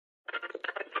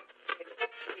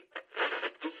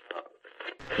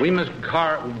We must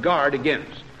guard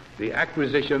against the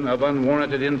acquisition of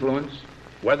unwarranted influence,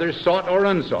 whether sought or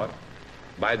unsought,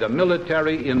 by the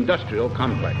military-industrial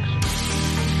complex.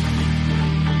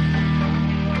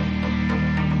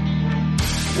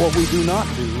 What we do not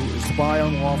do is spy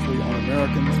unlawfully on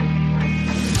Americans.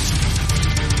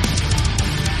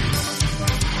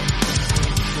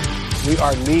 We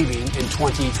are leaving in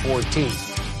 2014.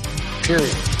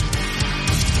 Period.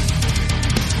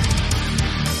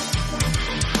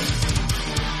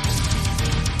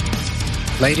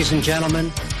 Ladies and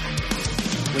gentlemen,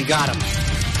 we got him.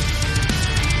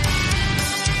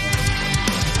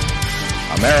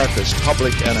 America's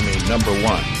public enemy number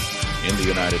one in the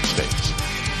United States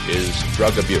is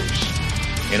drug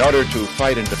abuse. In order to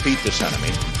fight and defeat this enemy,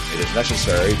 it is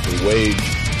necessary to wage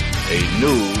a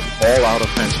new all-out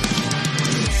offensive.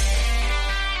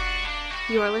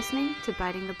 You are listening to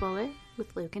Biting the Bullet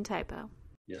with Luke and Typo.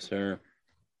 Yes, sir.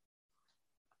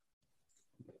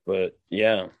 But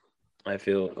yeah, I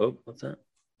feel. Oh, what's that?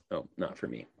 Oh, not for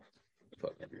me.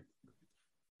 Fuck it.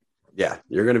 Yeah,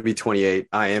 you're gonna be 28.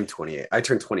 I am 28. I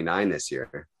turned 29 this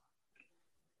year.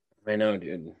 I know,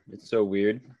 dude. It's so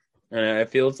weird, and it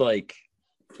feels like,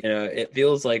 it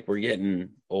feels like we're getting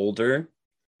older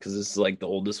because this is like the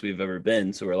oldest we've ever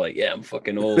been. So we're like, yeah, I'm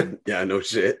fucking old. Yeah, no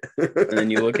shit. And then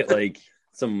you look at like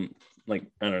some, like,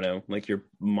 I don't know, like your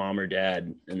mom or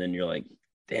dad, and then you're like,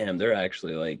 damn, they're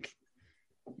actually like,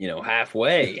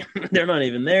 halfway. They're not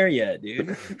even there yet,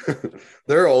 dude.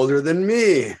 They're older than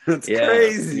me. That's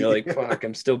crazy. And you're like, fuck,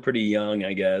 I'm still pretty young,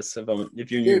 I guess.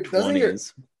 If you're in your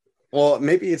 20s. Well,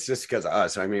 maybe it's just because of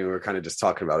us. I mean, we're kind of just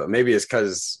talking about it. Maybe it's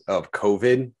because of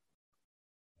COVID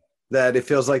that it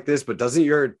feels like this. But doesn't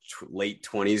your late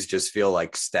 20s just feel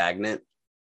like stagnant?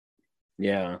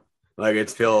 Yeah. Like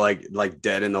it's feel like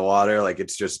dead in the water. Like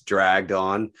it's just dragged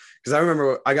on. Because I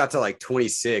remember I got to like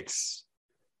 26.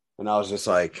 And I was just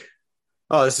like,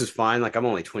 oh, this is fine. Like, I'm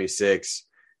only 26.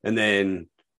 And then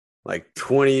like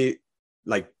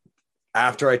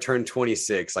after I turned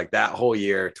 26, like that whole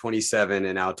year, 27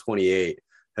 and now 28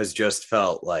 has just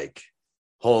felt like,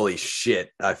 holy shit.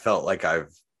 I felt like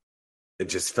it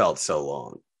just felt so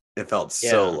long. It felt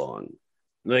so long.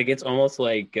 Like, it's almost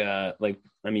like, I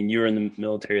mean, you were in the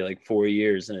military like 4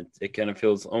 years, and it kind of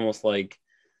feels almost like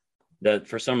that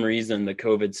for some reason the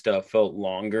COVID stuff felt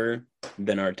longer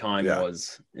than our time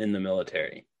was in the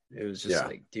military. It was just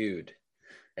like, dude,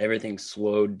 everything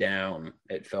slowed down.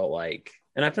 It felt like,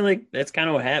 and I feel like that's kind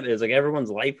of what happened. Is like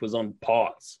everyone's life was on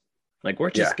pause. Like,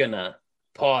 we're just gonna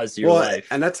pause your life.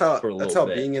 And that's how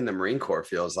being in the Marine Corps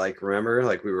feels like. Remember,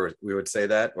 like we would say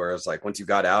that, where it was like once you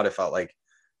got out, it felt like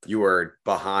you were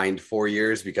behind 4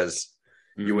 years because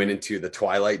you went into the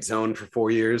twilight zone for 4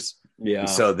 years. Yeah.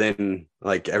 So then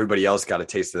like everybody else got a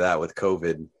taste of that with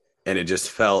COVID, and it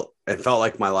felt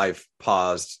like my life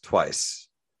paused twice.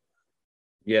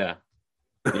 Yeah.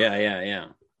 Yeah.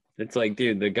 It's like,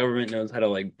 dude, the government knows how to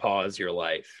like pause your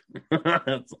life.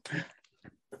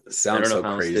 Sounds so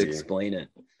crazy to explain it.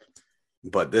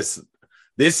 But this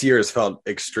year has felt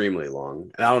extremely long.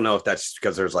 And I don't know if that's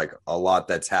because there's like a lot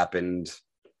that's happened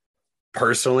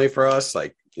personally for us.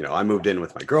 Like, I moved in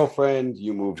with my girlfriend,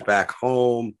 you moved back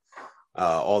home.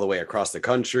 All the way across the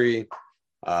country.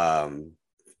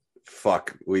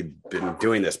 We've been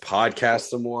doing this podcast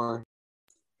some more.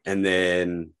 And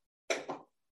then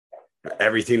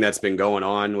everything that's been going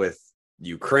on with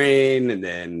Ukraine, and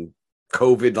then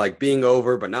COVID like being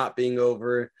over, but not being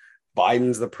over.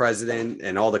 Biden's the president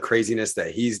and all the craziness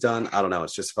that he's done. I don't know.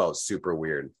 It's just felt super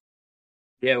weird.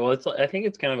 Yeah, well, I think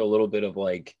it's kind of a little bit of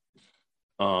like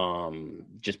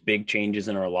just big changes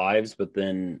in our lives, but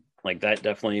then like that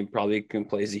definitely probably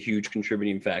plays a huge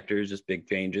contributing factor, just big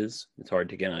changes. It's hard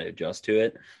to kind of adjust to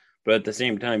it. But at the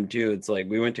same time, too, it's like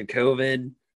we went to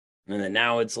COVID, and then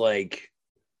now it's like,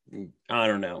 I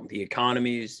don't know, the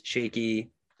economy's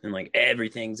shaky and like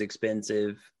everything's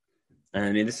expensive. And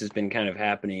I mean, this has been kind of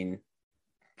happening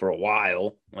for a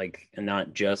while, like, and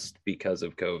not just because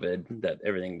of COVID that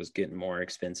everything was getting more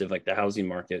expensive. Like the housing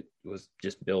market was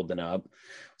just building up.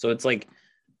 So it's like,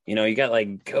 you got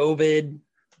like COVID,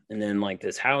 and then like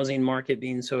this housing market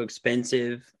being so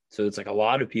expensive. So it's like a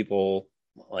lot of people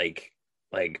like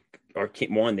they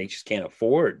just can't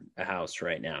afford a house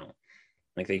right now.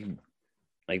 Like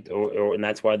and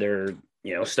that's why they're,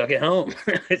 stuck at home.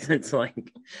 It's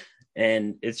like,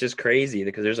 and it's just crazy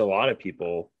because there's a lot of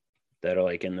people that are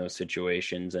like in those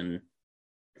situations. And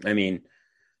I mean,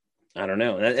 I don't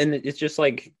know. And it's just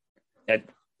like at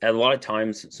a lot of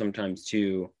times, sometimes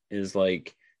too, is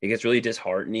like, it gets really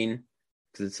disheartening.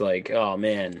 Because it's like, oh,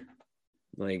 man,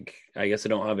 like, I guess I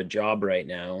don't have a job right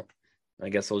now. I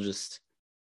guess I'll just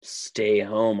stay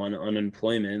home on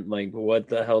unemployment. Like, what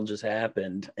the hell just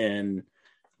happened? And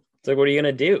it's like, what are you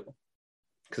gonna do?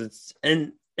 Because it's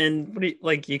and what do you,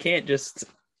 like, you can't just.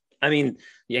 I mean,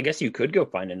 yeah, I guess you could go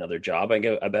find another job. I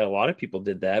bet a lot of people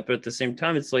did that, but at the same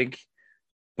time, it's like,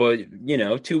 but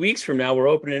 2 weeks from now we're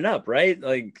opening up, right?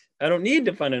 Like, I don't need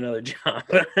to find another job.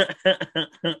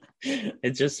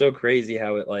 It's just so crazy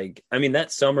how it, like, I mean,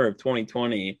 that summer of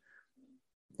 2020,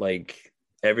 like,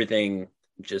 everything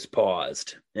just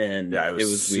paused, and Yeah, it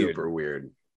was super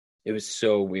weird. It was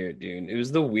so weird, dude. It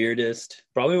was the weirdest,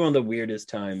 probably one of the weirdest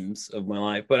times of my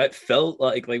life. But I felt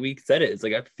like we said it, it's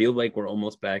like I feel like we're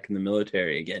almost back in the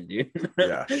military again, dude.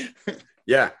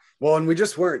 Yeah. Well, and we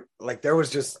just weren't, like, there was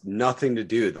just nothing to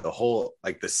do. The whole,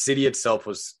 like, the city itself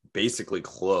was basically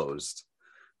closed.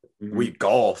 Mhm.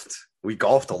 We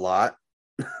golfed a lot.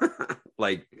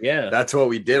 Like, Yeah, that's what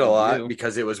we did a We lot do.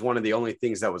 because it was one of the only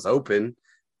things that was open.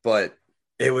 But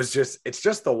it's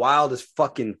just the wildest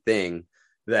fucking thing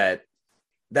that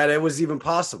it was even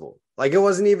possible. Like, it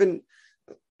wasn't even,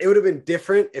 it would have been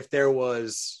different if there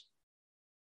was,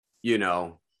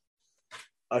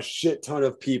 a shit ton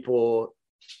of people.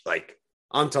 Like,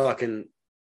 I'm talking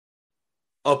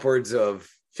upwards of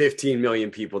 15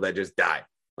 million people that just died.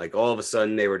 Like, all of a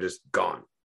sudden they were just gone,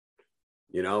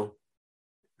 Yeah.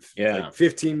 Like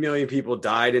 15 million people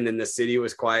died and then the city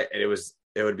was quiet, and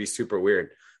it would be super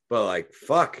weird. But, like,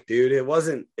 fuck, dude,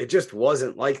 it just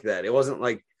wasn't like that. It wasn't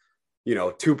like,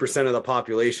 2% of the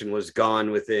population was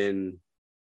gone within,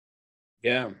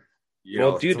 Yeah.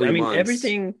 Well, dude, 3 I mean, months.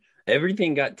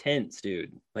 everything got tense,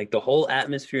 dude. Like, the whole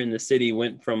atmosphere in the city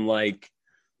went from, like,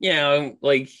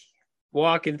 like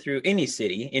walking through any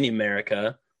city in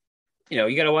America,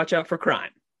 you got to watch out for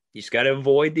crime. You just got to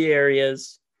avoid the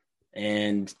areas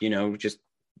and, just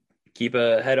keep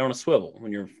a head on a swivel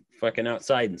when you're fucking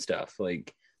outside and stuff.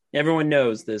 Like, everyone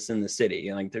knows this in the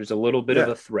city. Like, there's a little bit of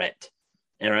a threat.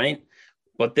 All right.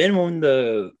 But then when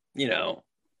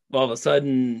all of a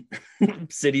sudden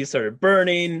cities started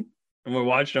burning and we're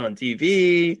watching on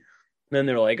TV, and then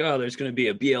they're like, oh, there's going to be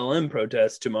a BLM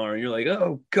protest tomorrow. And you're like,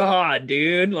 oh God,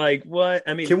 dude, like, what?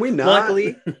 I mean, Can we not?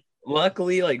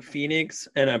 Luckily, like, Phoenix,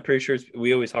 and I'm pretty sure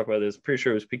we always talk about this, pretty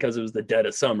sure it was because it was the dead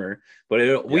of summer,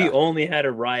 but we only had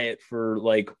a riot for,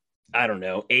 like, I don't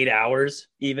know, 8 hours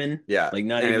even. Yeah. Like,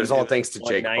 not and even. it was all thanks to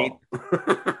Jake night.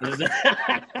 Paul.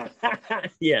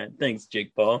 Yeah, thanks,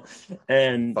 Jake Paul.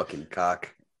 And fucking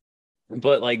cock.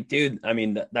 But, like, dude, I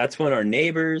mean, that's when our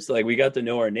neighbors, like, we got to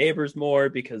know our neighbors more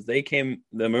because they came.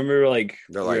 Remember, like,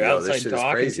 They're we like, were yo, this outside shit is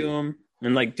talking crazy. to them,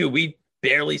 and, like, dude, we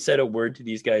barely said a word to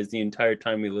these guys the entire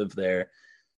time we lived there.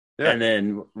 Yeah. And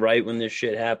then right when this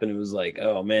shit happened, it was like,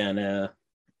 oh man. And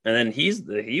then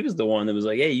he was the one that was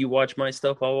like, hey, you watch my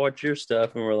stuff, I'll watch your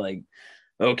stuff, and we're like,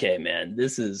 okay, man,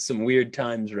 this is some weird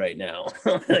times right now.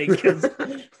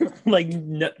 Like,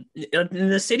 no, in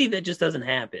the city that just doesn't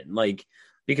happen. Like,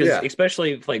 because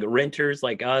especially if, like, renters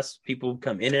like us, people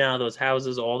come in and out of those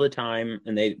houses all the time,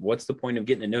 and what's the point of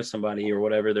getting to know somebody or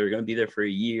whatever? They're going to be there for a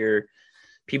year.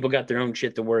 People got their own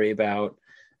shit to worry about.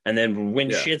 And then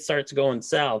when shit starts going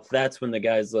south, that's when the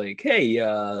guy's like, hey,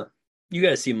 you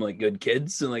guys seem like good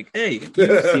kids. And, like, hey,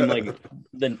 you seem like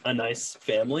a nice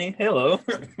family. Hello.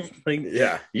 Like,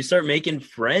 you start making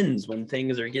friends when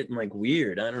things are getting, like,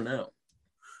 weird. I don't know.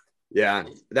 Yeah,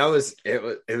 that was it.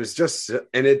 It was just,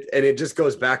 and it just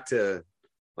goes back to,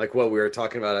 like, what we were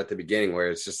talking about at the beginning,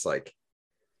 where it's just like,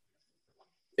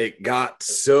 it got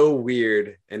so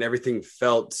weird and everything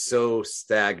felt so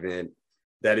stagnant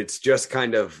that it's just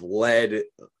kind of led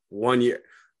one year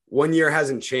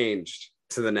hasn't changed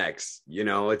to the next.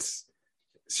 It's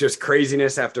just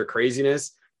craziness after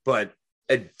craziness, but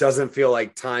it doesn't feel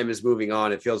like time is moving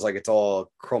on. It feels like it's all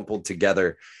crumpled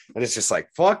together, and it's just like,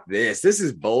 fuck this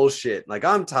is bullshit. Like,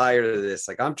 I'm tired of this.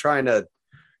 Like, I'm trying to,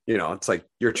 it's like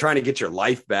you're trying to get your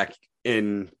life back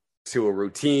into a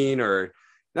routine, or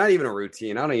not even a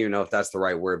routine. I don't even know if that's the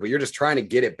right word, but you're just trying to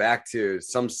get it back to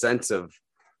some sense of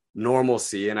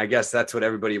normalcy. And I guess that's what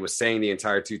everybody was saying the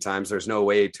entire 2 times. There's no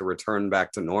way to return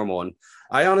back to normal. And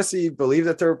I honestly believe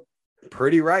that they're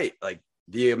pretty right. Like,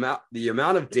 the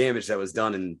amount of damage that was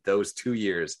done in those 2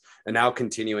 years and now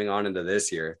continuing on into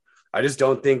this year, I just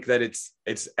don't think that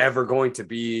it's ever going to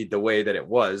be the way that it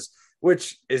was,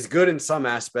 which is good in some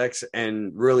aspects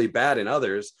and really bad in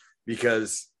others,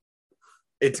 because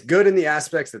it's good in the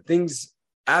aspects that things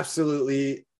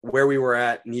absolutely where we were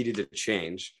at needed to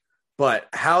change, but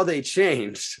how they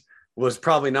changed was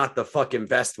probably not the fucking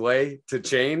best way to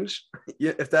change,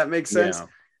 if that makes sense. Yeah.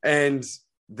 And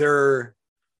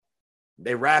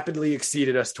they rapidly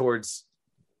exceeded us towards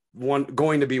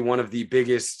going to be one of the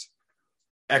biggest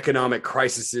economic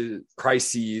crises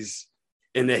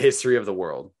in the history of the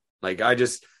world. Like,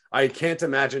 I can't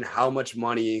imagine how much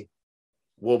money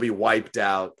will be wiped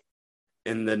out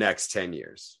in the next 10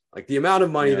 years. Like, the amount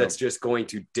of money that's just going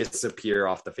to disappear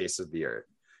off the face of the earth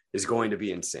is going to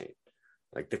be insane.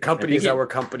 Like, the companies that were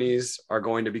companies are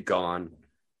going to be gone.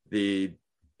 The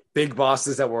big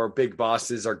bosses that were big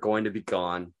bosses are going to be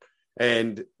gone.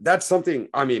 And that's something,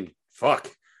 I mean, fuck.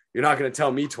 You're not going to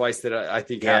tell me twice that I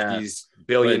think half these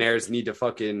billionaires need to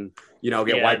fucking,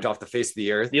 get wiped off the face of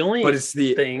the earth.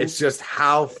 It's just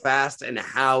how fast and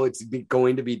how it's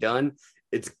going to be done.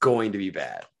 It's going to be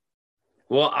bad.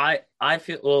 Well, I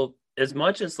feel, as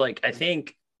much as like, I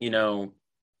think,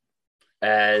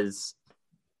 as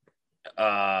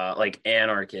like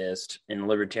anarchist and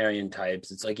libertarian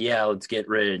types, it's like, let's get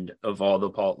rid of all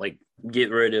the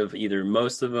get rid of either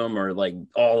most of them or like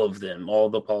all of them, all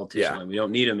the politicians. We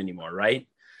don't need them anymore, right?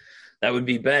 That would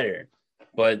be better.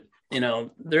 But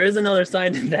there is another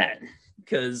side to that,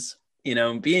 because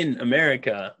being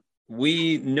America,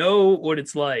 we know what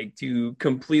it's like to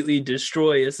completely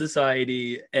destroy a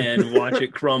society and watch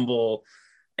it crumble,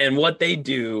 and what they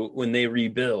do when they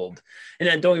rebuild. And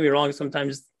then, don't get me wrong,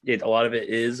 sometimes a lot of it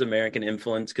is American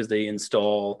influence, because they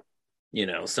install,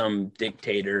 some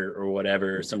dictator or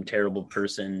whatever, some terrible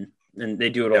person, and they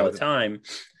do it all the time.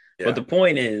 Yeah. But the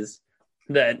point is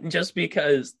that just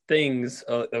because things,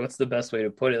 what's the best way to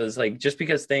put it, is like, just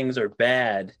because things are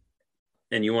bad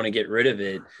and you want to get rid of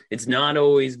it, it's not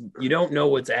always, you don't know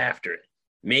what's after it.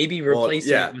 Maybe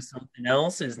replacing it with something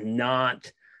else is not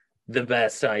the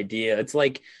best idea. It's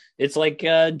like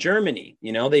Germany,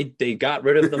 they got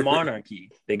rid of the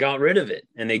monarchy. They got rid of it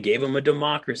and they gave them a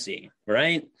democracy,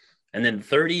 right? And then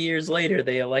 30 years later,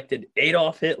 they elected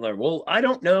Adolf Hitler. Well, I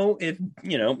don't know if,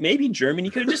 maybe Germany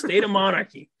could have just stayed a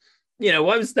monarchy.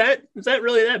 What was that? Was that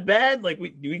really that bad? Like,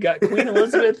 we got Queen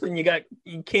Elizabeth and you got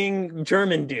King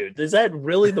German dude. Is that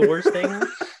really the worst thing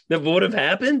that would have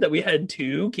happened? That we had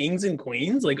two kings and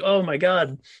queens? Like, oh my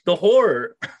God, the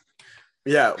horror.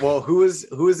 Yeah. Well, who is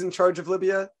in charge of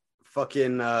Libya?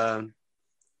 Fucking. I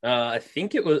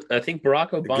think Barack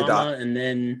Obama, Gaddafi. And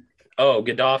then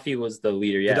Gaddafi was the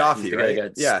leader. Yeah, Gaddafi,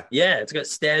 right? It's got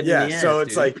stabbed. In the ass, so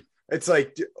it's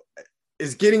like.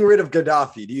 Is getting rid of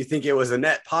Gaddafi, do you think it was a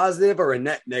net positive or a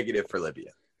net negative for Libya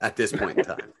at this point in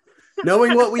time?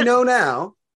 Knowing what we know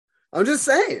now, I'm just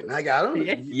saying, like, I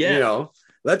don't,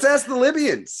 let's ask the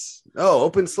Libyans. Oh,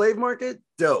 open slave market?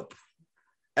 Dope.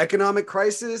 Economic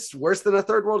crisis, worse than a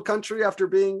third world country after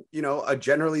being, a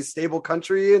generally stable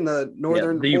country in the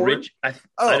northern rich.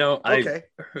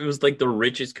 It was like the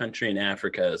richest country in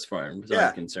Africa as far as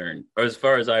I'm concerned, or as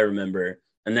far as I remember.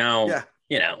 And now,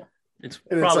 it's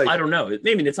probably, I don't know.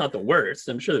 Maybe it's not the worst.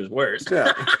 I'm sure there's worse.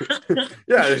 Yeah,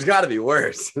 there's got to be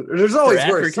worse. There's always worse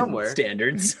African somewhere.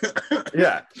 Standards.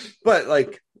 Yeah, but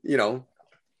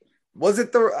was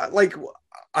it the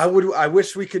I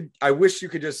wish you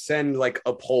could just send like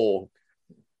a poll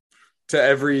to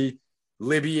every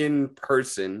Libyan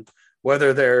person,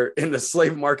 whether they're in the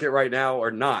slave market right now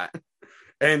or not,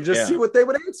 and just see what they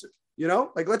would answer.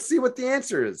 Let's see what the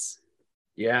answer is.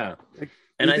 Yeah.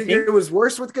 And I think it was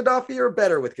worse with Gaddafi or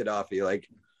better with Gaddafi. Like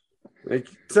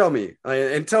tell me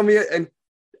and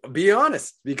be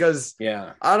honest, because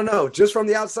I don't know. Just from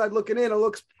the outside looking in, it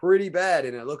looks pretty bad,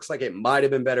 and it looks like it might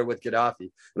have been better with Gaddafi.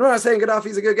 And I'm not saying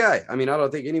Gaddafi's a good guy. I mean, I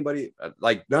don't think anybody,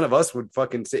 like, none of us would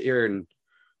fucking sit here, and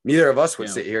neither of us would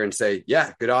sit here and say,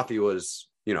 Gaddafi was,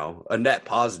 a net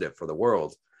positive for the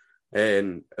world.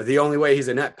 And the only way he's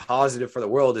a net positive for the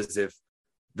world is if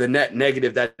the net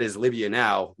negative that is Libya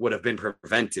now would have been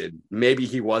prevented. Maybe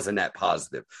he was a net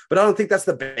positive, but I don't think that's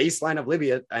the baseline of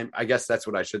Libya. I guess that's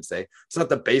what I should say. It's not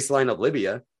the baseline of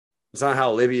Libya. It's not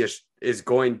how Libya is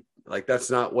going. Like,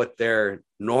 that's not what their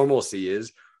normalcy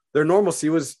is. Their normalcy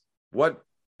was what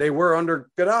they were under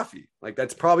Gaddafi. Like,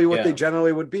 that's probably what they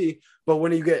generally would be. But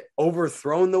when you get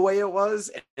overthrown the way it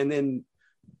was, and then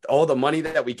all the money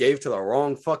that we gave to the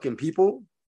wrong fucking people,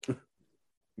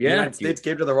 the United States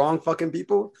gave to the wrong fucking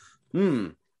people.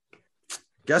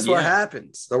 Guess what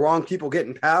happens? The wrong people get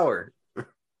in power.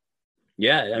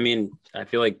 I mean, I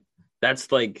feel like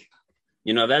that's like,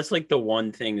 that's like the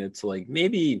one thing that's like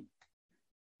maybe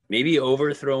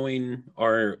overthrowing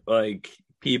our like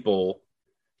people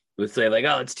would say like,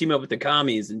 let's team up with the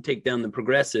commies and take down the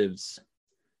progressives.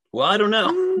 Well, I don't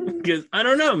know, because I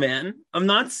don't know, man. I'm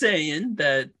not saying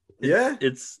that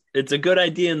it's a good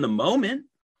idea in the moment.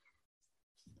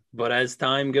 But as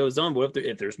time goes on, what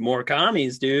if there's more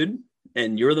commies, dude,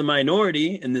 and you're the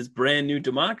minority in this brand new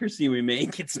democracy we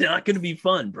make? It's not going to be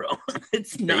fun, bro.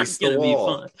 It's not going to be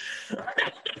fun.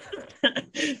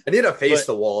 I need a face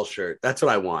the wall shirt. That's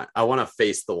what I want. I want a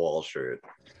face the wall shirt.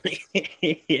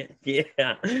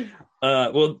 Yeah.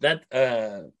 Well,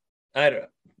 that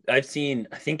I've seen.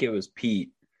 I think it was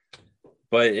Pete,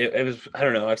 but it was. I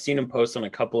don't know. I've seen him post on a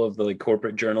couple of the like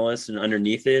corporate journalists, and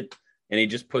underneath it, and he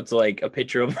just puts like a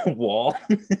picture of a wall.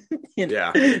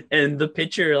 Yeah. And the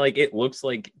picture, like, it looks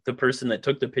like the person that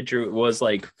took the picture was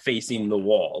like facing the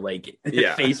wall, like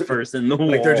face first in the wall.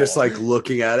 Like they're just like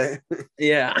looking at it.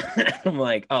 Yeah. I'm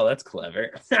like, oh, that's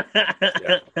clever.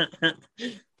 Yeah.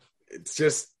 It's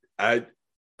just, I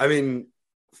mean,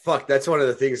 fuck, that's one of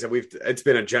the things that it's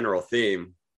been a general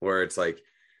theme where it's like,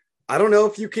 I don't know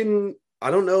if you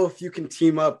can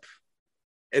team up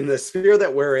in the sphere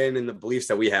that we're in and the beliefs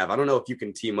that we have. I don't know if you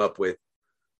can team up with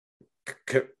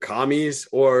commies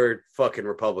or fucking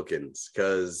Republicans,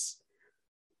 because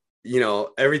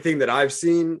everything that I've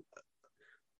seen,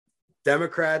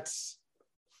 Democrats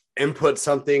input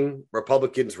something,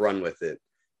 Republicans run with it,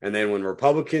 and then when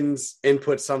Republicans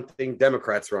input something,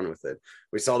 Democrats run with it.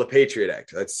 We saw the Patriot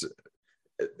Act. That's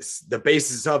the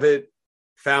basis of it,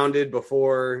 founded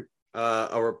before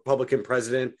a Republican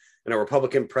president, and a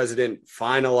Republican president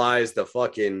finalized the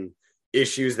fucking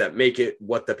issues that make it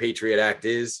what the Patriot Act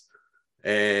is.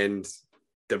 And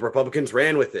the Republicans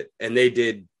ran with it, and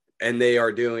they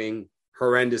are doing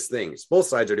horrendous things. Both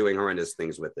sides are doing horrendous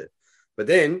things with it. But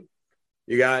then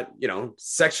you got,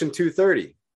 Section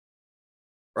 230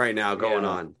 right now going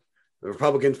on. The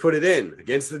Republicans put it in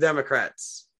against the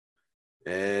Democrats,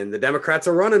 and the Democrats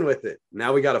are running with it.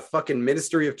 Now we got a fucking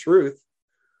Ministry of Truth.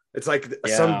 It's like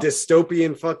some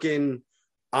dystopian fucking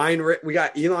we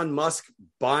got Elon Musk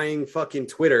buying fucking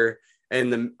Twitter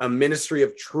and a Ministry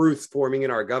of Truth forming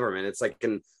in our government. It's like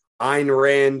an Ayn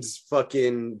Rand's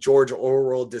fucking George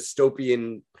Orwell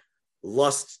dystopian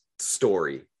lust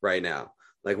story right now.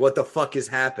 Like, what the fuck is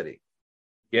happening?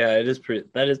 Yeah, it is pretty.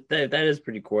 That is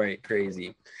pretty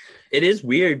crazy. It is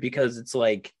weird because it's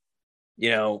like,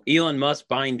 Elon Musk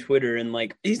buying Twitter, and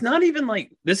like he's not even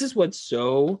like, this is what's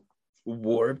so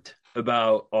warped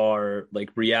about our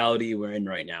like reality we're in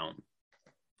right now,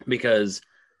 because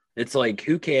it's like,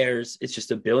 who cares? It's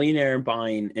just a billionaire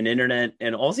buying an internet,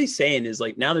 and all he's saying is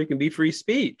like, now there can be free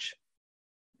speech.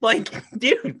 Like,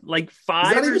 dude, like he's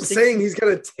not even saying he's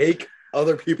gonna take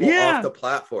other people off the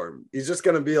platform. He's just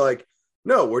gonna be like,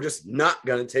 no, we're just not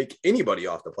gonna take anybody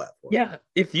off the platform. Yeah,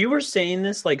 if you were saying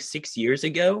this like 6 years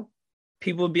ago,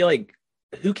 people would be like,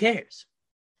 who cares?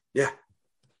 Yeah.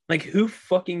 Like, who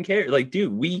fucking cares? Like,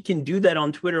 dude, we can do that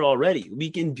on Twitter already. We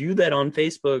can do that on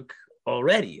Facebook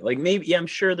already. Like, maybe, I'm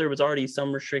sure there was already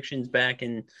some restrictions back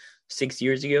in 6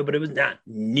 years ago, but it was not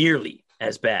nearly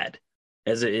as bad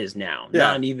as it is now.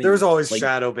 Yeah, not even, there was always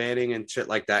shadow banning and shit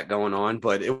like that going on,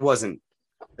 but it wasn't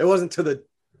to the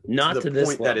this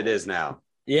point level that it is now.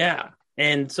 Yeah.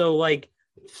 And so like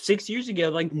 6 years ago,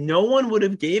 like no one would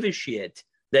have gave a shit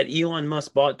that Elon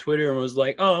Musk bought Twitter and was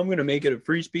like, oh, I'm going to make it a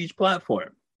free speech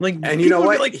platform. Like, and you know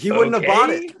what? Like, he wouldn't have bought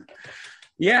it.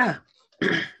 Yeah.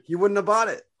 He wouldn't have bought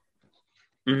it.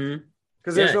 Mm-hmm.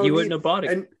 Because he wouldn't have bought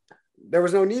it. And there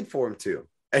was no need for him to.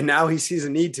 And now he sees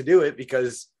a need to do it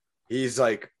because he's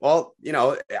like, well,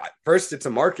 first it's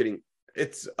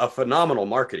it's a phenomenal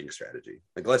marketing strategy.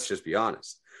 Like, let's just be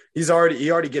honest. He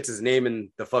already gets his name in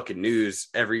the fucking news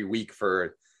every week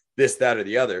for this, that, or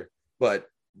the other. But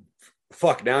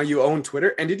fuck, now you own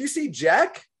Twitter. And did you see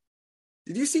Jack?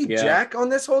 Did you see Jack on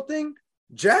this whole thing?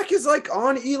 Jack is like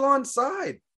on Elon's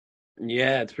side.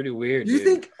 Yeah, it's pretty weird. Do you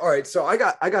think? All right, so I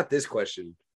got this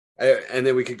question, and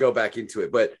then we could go back into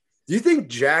it. But do you think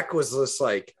Jack was just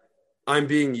like, I'm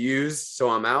being used, so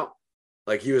I'm out?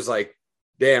 Like, he was like,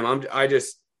 damn, do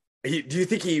you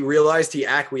think he realized he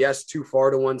acquiesced too far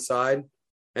to one side,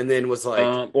 and then was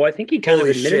like, well, I think he kind of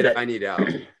admitted that. I need out.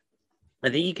 I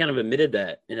think he kind of admitted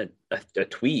that in a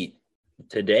tweet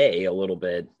today a little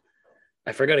bit.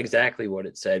 I forgot exactly what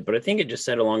it said, but I think it just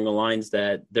said along the lines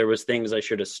that there was things I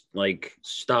should have like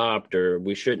stopped, or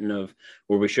we shouldn't have,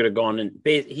 or we should have gone in.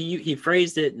 He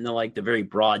phrased it in the very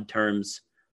broad terms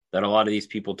that a lot of these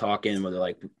people talk in, where they're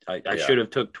like, I should have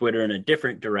took Twitter in a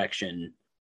different direction.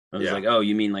 I was like, oh,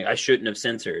 you mean like I shouldn't have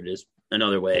censored is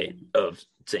another way of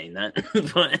saying that.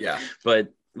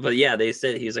 But yeah, they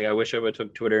said, he's like, I wish I would have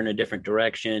took Twitter in a different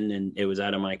direction, and it was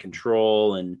out of my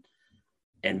control, and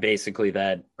basically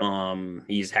that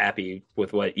he's happy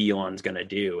with what Elon's gonna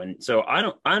do. And so I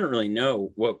don't really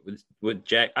know what with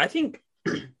Jack. I think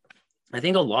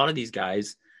a lot of these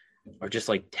guys are just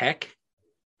like tech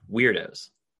weirdos,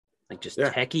 like just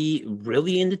techie,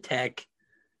 really into tech.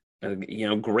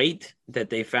 Great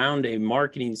that they found a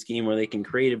marketing scheme where they can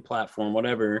create a platform,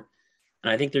 whatever.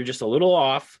 And I think they're just a little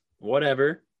off,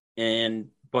 whatever.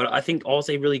 But I think all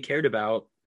they really cared about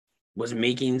was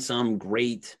making some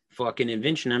great fucking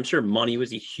invention. I'm sure money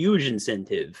was a huge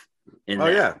incentive in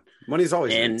that. Yeah. Money's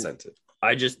always an incentive.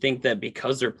 I just think that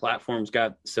because their platforms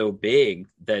got so big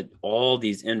that all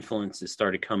these influences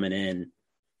started coming in,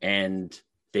 and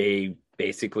they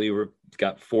basically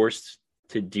got forced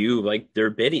to do like their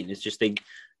bidding. It's just they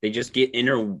just get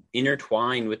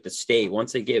intertwined with the state.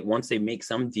 Once they make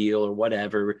some deal or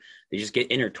whatever, they just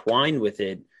get intertwined with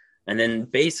it. And then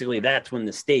basically that's when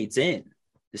the state's in.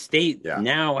 The state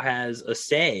now has a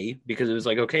say, because it was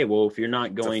like, okay, well, if you're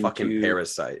not going fucking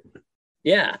parasite.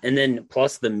 Yeah. And then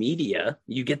plus the media,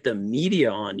 you get the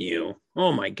media on you.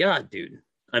 Oh my God, dude.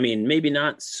 I mean, maybe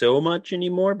not so much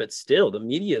anymore, but still the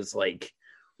media is like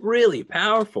really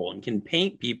powerful and can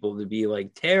paint people to be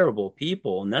like terrible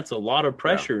people. And that's a lot of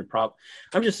pressure.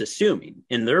 I'm just assuming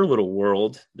in their little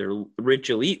world, their rich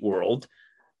elite world,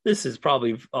 this is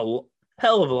probably a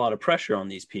hell of a lot of pressure on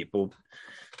these people.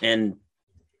 And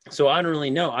so I don't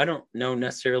really know. I don't know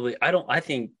necessarily. I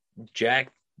think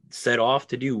Jack set off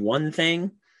to do one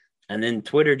thing, and then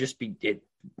Twitter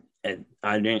and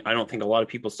I don't think a lot of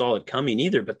people saw it coming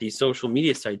either, but these social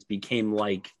media sites became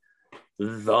like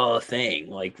the thing.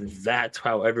 Like that's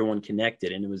how everyone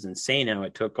connected. And it was insane how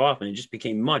it took off, and it just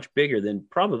became much bigger than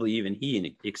probably even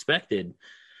he expected.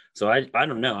 So I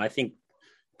don't know. I think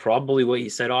probably what he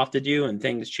set off to do, and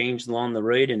things changed along the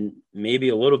road, and maybe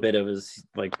a little bit of his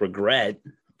like regret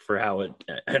for how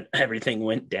everything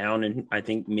went down. And I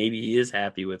think maybe he is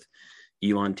happy with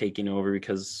Elon taking over,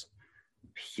 because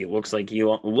he looks like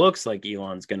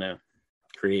Elon's gonna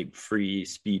create free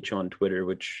speech on Twitter,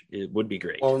 which it would be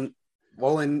great.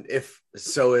 Well, and if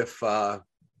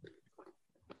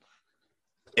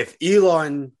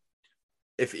Elon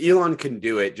can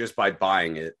do it just by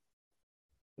buying it,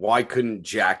 why couldn't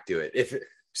Jack do it?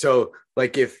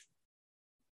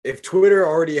 If Twitter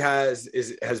already has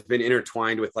been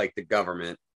intertwined with like the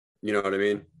government, you know what I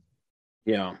mean?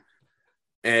 Yeah.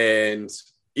 And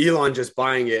Elon just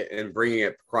buying it and bringing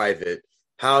it private,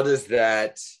 how does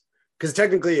that? Because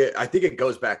technically, I think it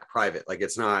goes back private. Like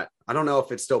it's not. I don't know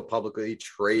if it's still publicly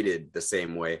traded the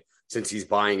same way, since he's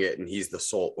buying it and he's the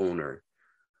sole owner.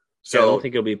 So I don't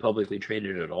think it'll be publicly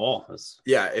traded at all.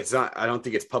 Yeah, it's not. I don't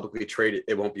think it's publicly traded.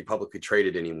 It won't be publicly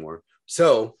traded anymore.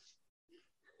 So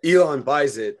Elon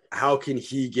buys it. How can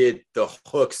he get the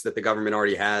hooks that the government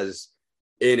already has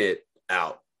in it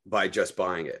out by just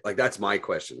buying it? Like that's my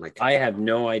question. Like I have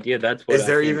no idea. That's what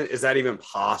is that even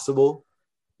possible?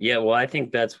 Yeah, well, I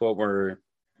think that's what we're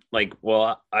like.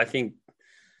 Well, I think.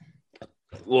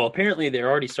 Well, apparently they're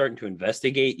already starting to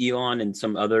investigate Elon and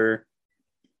some other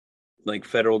like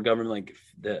federal government, like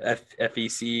the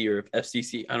FEC or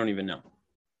FCC. I don't even know.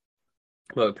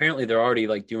 But apparently they're already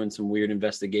like doing some weird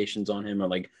investigations on him. Or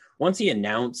like once he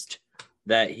announced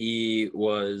that he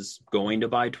was going to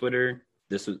buy Twitter,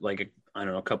 this was like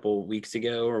a couple weeks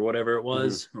ago or whatever it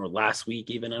was, or last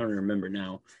week even. I don't remember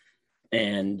now.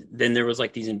 And then there was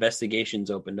like these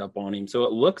investigations opened up on him. So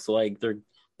it looks like they're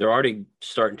already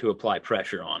starting to apply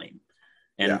pressure on him.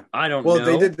 And I don't know. Well,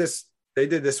 they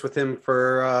did this with him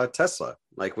for Tesla.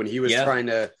 Like when he was trying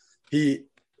to, he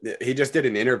just did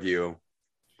an interview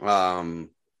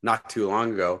not too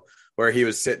long ago where he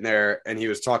was sitting there and he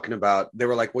was talking about, they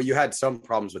were like, well, you had some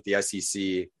problems with the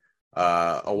SEC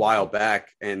a while back.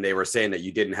 And they were saying that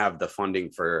you didn't have the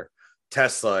funding for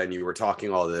Tesla. And you were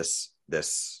talking all this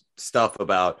stuff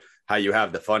about how you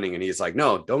have the funding. And he's like,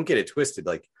 no, don't get it twisted.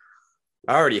 Like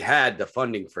I already had the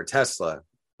funding for Tesla.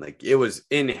 Like it was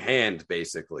in hand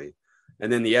basically.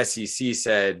 And then the SEC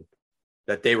said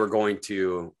that they were going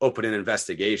to open an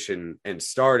investigation and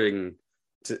starting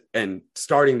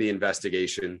the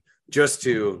investigation just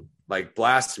to like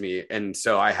blast me. And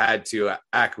so I had to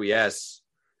acquiesce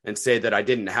and say that I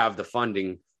didn't have the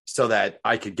funding so that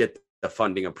I could get the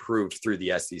funding approved through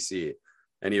the SEC.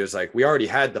 And he was like, we already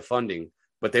had the funding,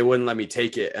 but they wouldn't let me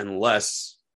take it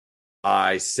unless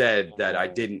I said that I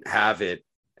didn't have it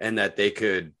and that they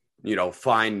could,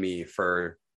 fine me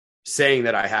for saying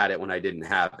that I had it when I didn't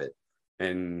have it.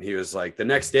 And he was like, the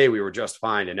next day we were just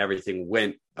fine and everything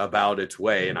went about its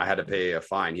way and I had to pay a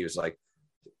fine. He was like,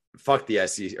 fuck the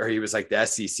SEC, or he was like, the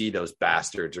SEC, those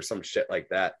bastards, or some shit like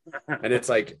that. And it's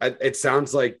like, it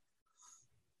sounds like,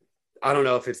 I don't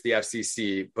know if it's the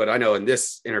FCC, but I know in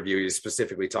this interview, he's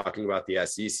specifically talking about the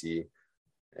SEC.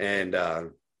 And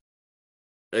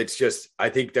it's just, I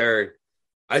think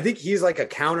he's like a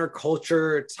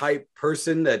counterculture type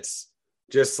person that's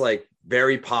just like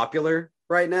very popular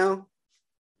right now.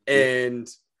 And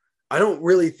I don't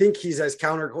really think he's as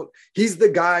he's the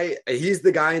guy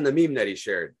in the meme that he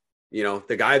shared,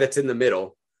 the guy that's in the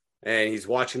middle. and he's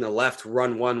watching the left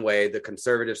run one way, the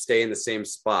conservatives stay in the same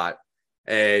spot,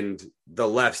 and the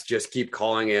lefts just keep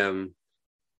telling him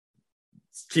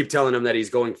that he's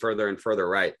going further and further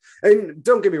right. And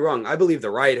don't get me wrong, I believe the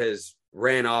right has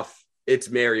ran off its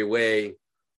merry way.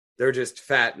 They're just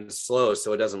fat and slow,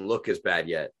 so it doesn't look as bad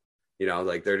yet.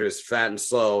 Like they're just fat and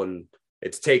slow, and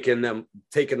it's taken the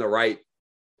right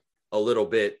a little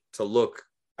bit to look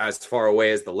as far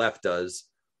away as the left does.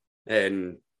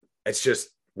 And it's just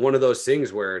one of those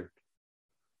things where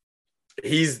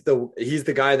he's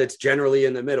the guy that's generally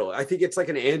in the middle. I think it's like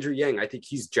an Andrew Yang. I think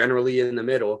he's generally in the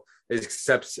middle,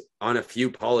 except on a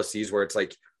few policies where it's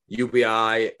like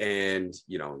UBI and,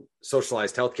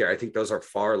 socialized healthcare. I think those are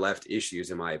far left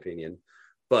issues in my opinion,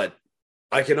 but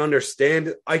I can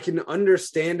understand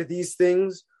these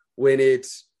things when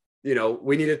it's,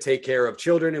 we need to take care of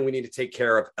children and we need to take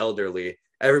care of elderly.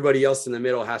 Everybody else in the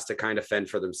middle has to kind of fend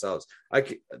for themselves.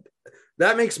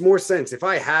 That makes more sense. If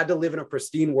I had to live in a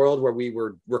pristine world where we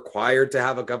were required to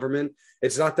have a government,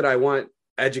 it's not that I want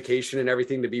education and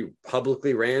everything to be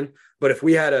publicly ran, but if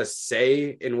we had a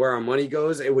say in where our money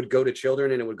goes, it would go to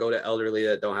children and it would go to elderly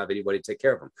that don't have anybody to take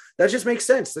care of them. That just makes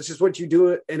sense. That's just what you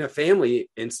do in a family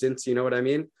instance. You know what I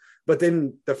mean? But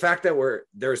then the fact that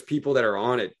there's people that are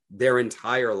on it their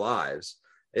entire lives,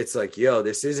 it's like,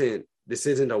 this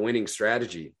isn't a winning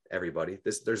strategy, everybody.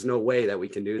 There's no way that we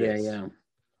can do this.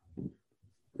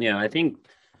 Yeah, I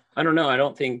don't know. I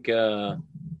don't think,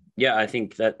 I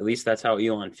think that at least that's how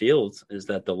Elon feels, is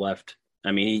that the left,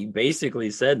 he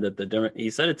basically said that he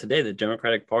said it today, the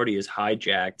Democratic Party is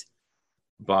hijacked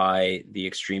by the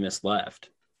extremist left.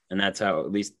 And that's how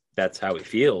he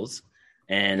feels.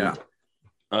 And,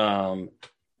 I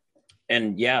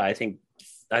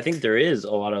think there is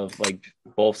a lot of like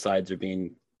both sides are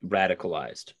being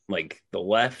radicalized, like the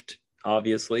left,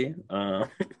 obviously. I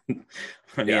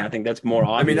think that's more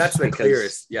obvious. That's the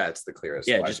clearest. Yeah, it's the clearest.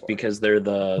 Yeah, just because they're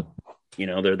the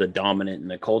dominant in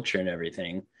the culture and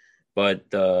everything. But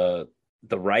the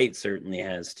right certainly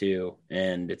has too,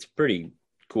 and it's pretty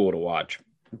cool to watch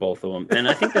both of them. And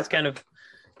I think that's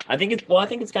I think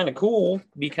it's kind of cool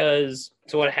because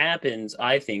what happens,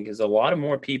 I think, is since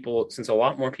a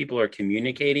lot more people are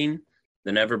communicating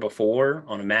than ever before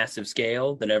on a massive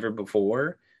scale than ever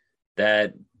before,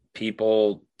 that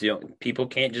people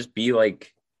can't just be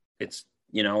like, it's,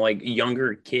 like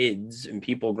younger kids and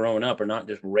people growing up are not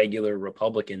just regular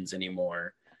Republicans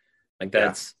anymore. Like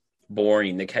that's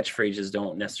boring. The catchphrases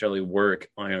don't necessarily work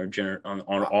on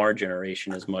our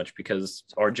generation as much, because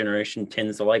our generation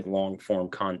tends to like long form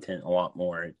content a lot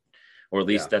more, or at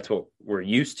least that's what we're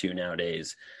used to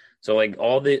nowadays. So like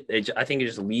I think it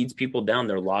just leads people down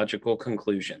their logical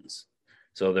conclusions.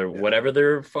 So they're whatever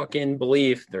their fucking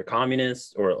belief, they're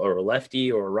communist or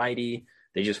lefty or righty,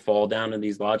 they just fall down to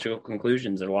these logical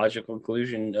conclusions. The logical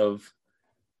conclusion of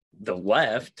the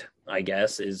left, I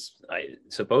guess, is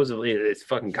supposedly it's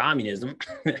fucking communism.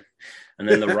 And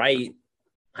then the right,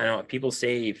 I don't know, people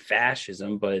say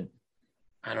fascism, but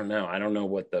I don't know. I don't know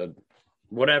what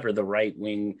whatever the right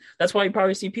wing. That's why you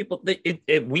probably see people.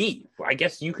 I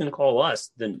guess you can call us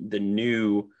the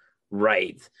new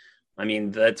right.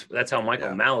 That's how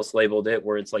Michael Malice labeled it,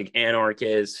 where it's like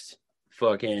anarchist,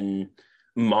 fucking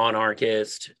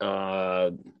monarchist,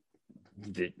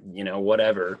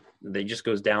 whatever. They just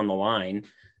goes down the line,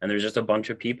 and there's just a bunch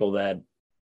of people that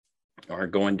are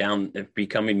going down,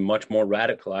 becoming much more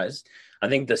radicalized. I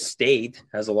think the state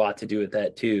has a lot to do with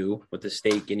that too, with the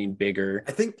state getting bigger.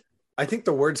 I think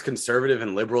the words conservative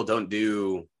and liberal don't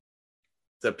do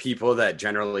the people that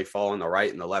generally fall on the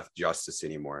right and the left justice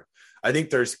anymore. I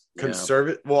think there's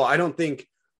conservative. Well, I don't think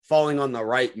falling on the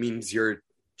right means you're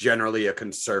generally a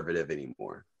conservative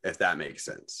anymore, if that makes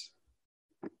sense.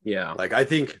 Yeah. Like, I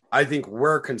think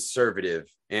we're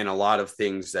conservative in a lot of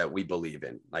things that we believe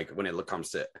in. Like when it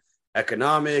comes to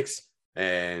economics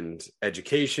and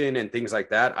education and things like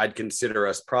that, I'd consider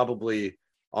us probably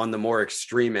on the more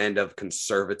extreme end of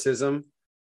conservatism,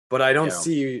 but I don't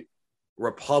see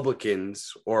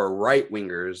Republicans or right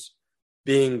wingers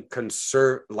being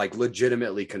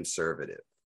legitimately conservative.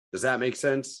 Does that make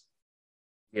sense?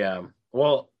 Yeah.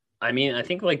 Well, I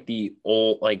think like the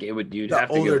old, like you'd have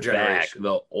to go generation. Back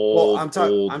the old. Well,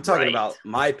 I'm talking about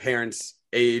my parents'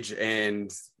 age and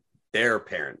their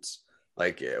parents.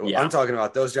 I'm talking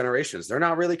about those generations. They're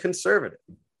not really conservative.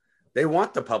 They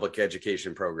want the public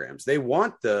education programs. They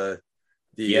want the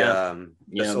they got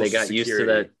used to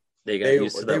that. They got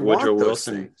used to that Woodrow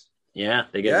Wilson. Things. Yeah,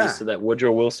 they got used to that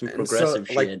Woodrow Wilson progressive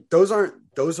shit. Like those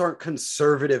aren't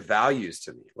conservative values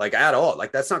to me, like at all.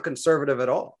 Like that's not conservative at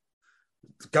all.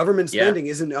 Government spending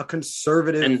isn't a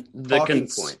conservative talking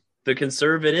point. the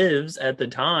conservatives at the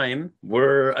time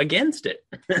were against it.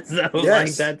 So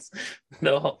Yes.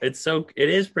 it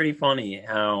is pretty funny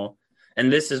how,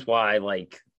 and this is why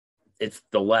it's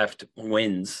the left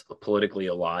wins politically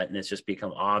a lot, and it's just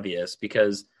become obvious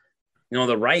because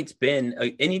the right's been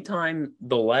anytime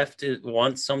the left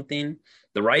wants something,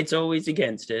 the right's always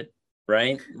against it,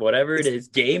 right? Whatever it is,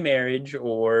 gay marriage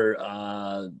or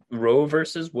Roe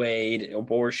versus Wade,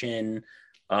 abortion,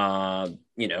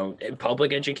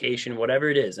 public education, whatever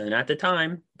it is. And at the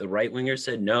time, the right wingers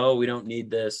said, no, we don't need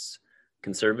this,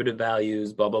 conservative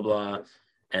values, blah, blah, blah.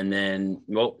 And then,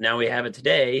 now we have it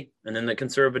today. And then the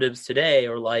conservatives today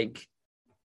are like,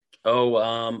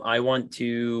 I want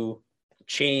to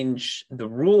change the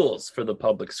rules for the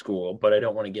public school, but I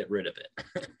don't want to get rid of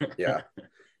it. Yeah.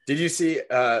 Did you see,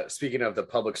 speaking of the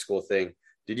public school thing,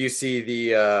 did you see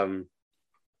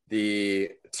the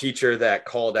teacher that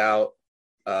called out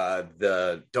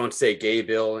the Don't Say Gay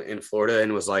bill in Florida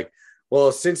and was like,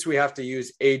 well, since we have to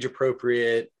use age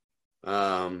appropriate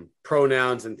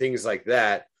pronouns and things like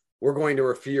that, we're going to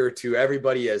refer to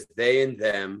everybody as they and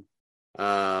them.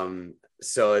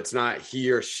 So it's not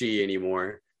he or she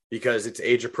anymore because it's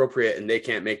age appropriate and they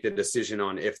can't make the decision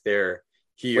on if they're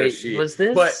he or she. Was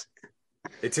this? But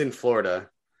it's in Florida,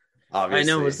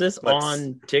 obviously. I know. Was this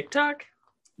on TikTok?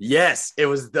 Yes, it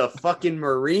was the fucking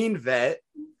Marine vet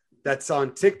that's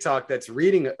on TikTok that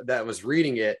was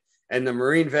reading it. And the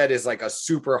Marine vet is like a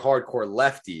super hardcore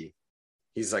lefty.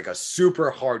 He's like a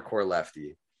super hardcore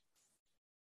lefty.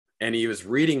 And he was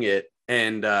reading it,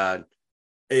 and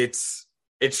it's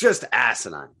just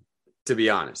asinine, to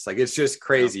be honest. Like, it's just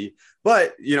crazy. Yeah.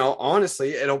 But,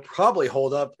 honestly, it'll probably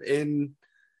hold up in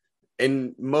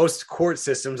most court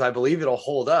systems. I believe it'll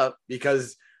hold up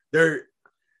because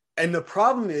and the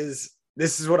problem is,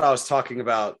 this is what I was talking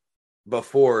about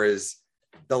before, is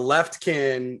the left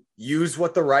can use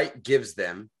what the right gives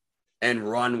them and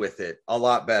run with it a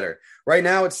lot better. Right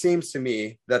now, it seems to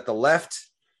me that the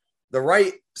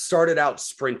right started out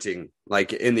sprinting,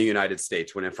 like in the United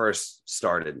States when it first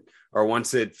started, or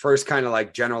once it first kind of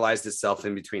like generalized itself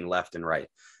in between left and right.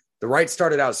 The right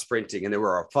started out sprinting and they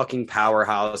were a fucking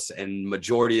powerhouse, and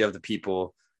majority of the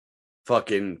people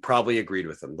fucking probably agreed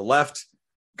with them. The left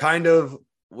kind of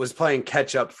was playing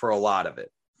catch up for a lot of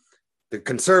it. The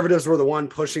conservatives were the one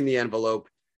pushing the envelope,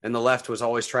 and the left was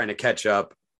always trying to catch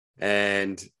up.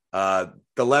 And the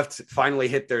left finally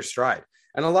hit their stride.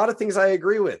 And a lot of things I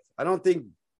agree with. I don't think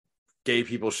gay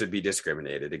people should be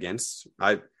discriminated against.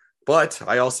 But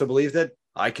I also believe that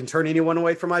I can turn anyone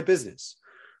away from my business.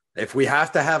 If we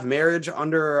have to have marriage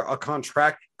under a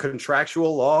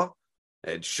contractual law,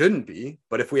 it shouldn't be.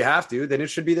 But if we have to, then it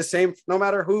should be the same no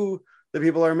matter who the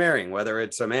people are marrying, whether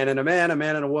it's a man and a man, a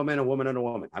man and a woman and a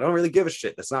woman. I don't really give a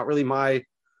shit. That's not really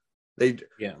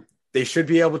they should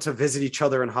be able to visit each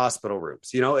other in hospital rooms.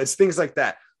 It's things like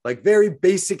that. Like very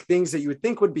basic things that you would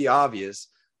think would be obvious,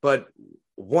 but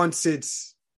once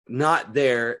it's not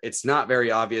there, it's not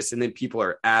very obvious. And then people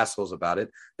are assholes about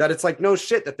it, that it's like, no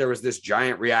shit that there was this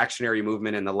giant reactionary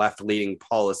movement in the left leading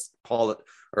voters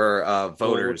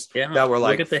that were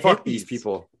like, fuck these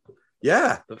people.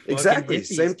 Yeah, exactly. Hippies,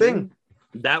 same thing.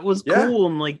 That was cool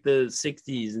in like the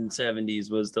 60s and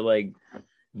 70s, was to like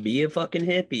be a fucking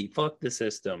hippie, fuck the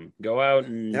system, go out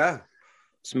and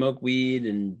smoke weed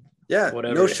and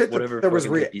whatever. No shit. Whatever there was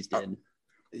hippies did.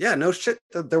 No shit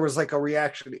that there was like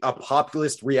a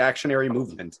populist reactionary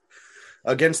movement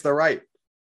against the right.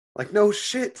 Like, no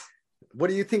shit. What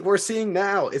do you think we're seeing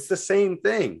now? It's the same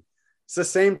thing.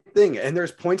 And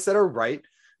there's points that are right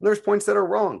and there's points that are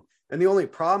wrong. And the only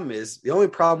problem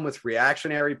with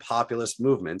reactionary populist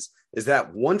movements is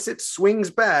that once it swings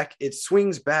back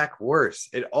worse.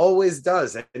 It always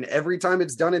does. And every time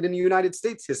it's done it in United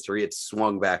States history, it's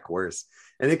swung back worse.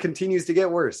 And it continues to get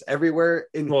worse everywhere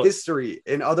in history,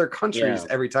 in other countries.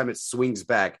 Every time it swings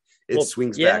back,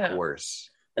 swings back worse.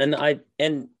 And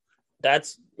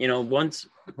that's, once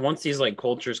these like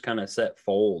cultures kind of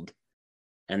set-fold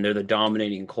and they're the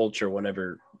dominating culture,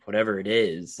 whatever it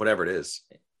is.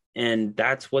 And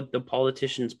that's what the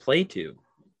politicians play to.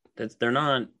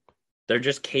 They're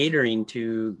just catering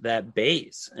to that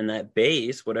base, and that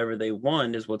base, whatever they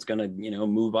want, is what's going to,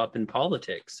 move up in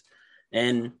politics.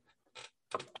 And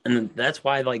that's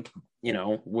why, like,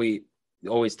 we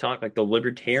always talk, like, the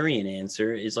libertarian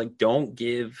answer is like, don't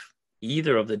give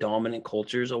either of the dominant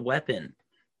cultures a weapon.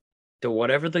 To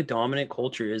whatever the dominant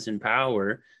culture is in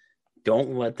power,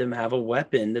 don't let them have a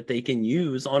weapon that they can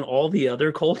use on all the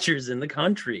other cultures in the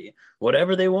country,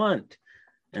 whatever they want.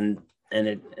 And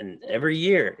every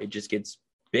year it just gets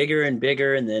bigger and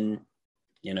bigger. And then,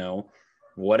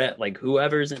 like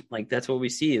whoever's in, like, that's what we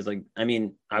see is like, I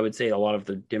mean, I would say a lot of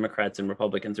the Democrats and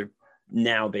Republicans are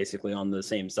now basically on the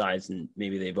same sides, and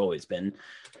maybe they've always been,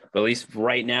 but at least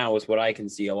right now is what I can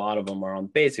see. A lot of them are on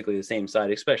basically the same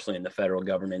side, especially in the federal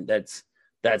government.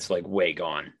 That's like way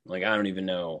gone. Like, I don't even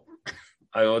know.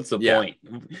 What's the point?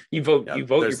 You vote your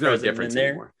president in there.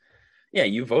 Anymore. Yeah,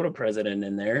 you vote a president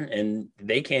in there, and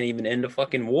they can't even end a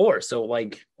fucking war. So,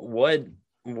 like, but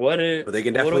they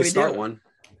can definitely start one.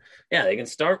 Yeah, they can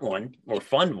start one or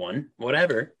fund one,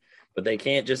 whatever, but they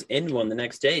can't just end one the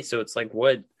next day. So it's like,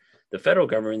 what the federal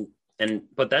government,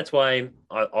 but that's why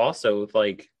also,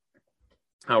 like,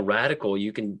 how radical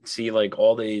you can see, like,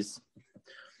 all these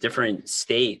different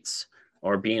states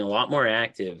are being a lot more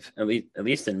active, at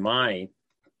least in my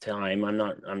time.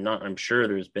 I'm sure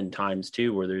there's been times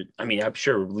too where I'm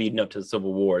sure leading up to the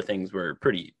Civil War, things were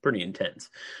pretty intense.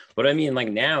 But I mean,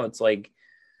 like, now it's like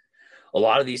a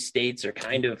lot of these states are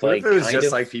kind of like, what if it was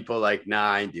just like people like,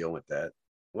 nah, I ain't dealing with that.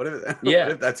 What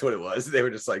if that's what it was? They were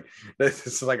just like, this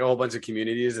is like a whole bunch of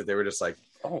communities that they were just like,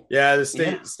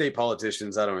 the state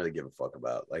politicians, I don't really give a fuck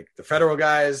about. Like, the federal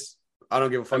guys, I don't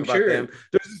give a fuck about them.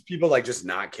 There's just people like just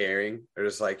not caring. They're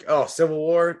just like, oh, Civil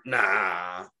War,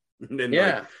 nah. And then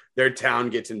like, their town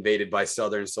gets invaded by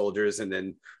Southern soldiers, and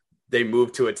then they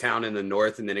move to a town in the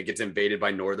north, and then it gets invaded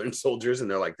by Northern soldiers, and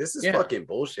they're like, this is fucking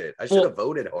bullshit. I should have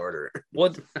voted harder.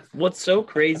 What's so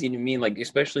crazy to me, like,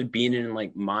 especially being in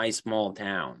like my small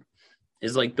town,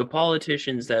 is like the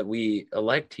politicians that we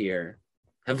elect here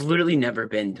have literally never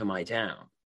been to my town.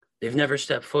 They've never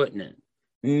stepped foot in it.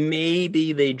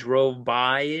 Maybe they drove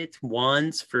by it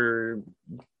once for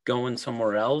going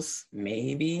somewhere else,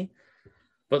 maybe.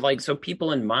 But like, so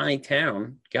people in my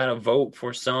town got to vote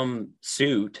for some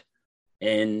suit,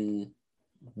 and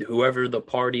whoever the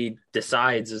party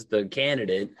decides is the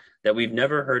candidate that we've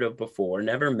never heard of before,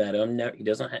 never met him. He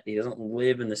doesn't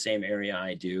live in the same area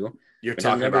I do. You're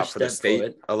talking about for the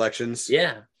state elections?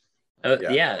 Yeah.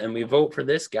 And we vote for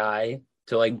this guy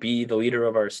to like be the leader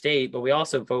of our state, but we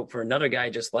also vote for another guy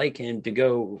just like him to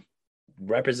go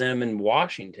represent him in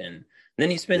Washington. And then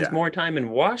he spends more time in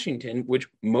Washington, which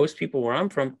most people where I'm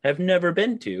from have never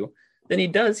been to, than he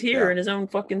does here in his own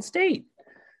fucking state.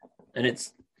 And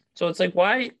it's like,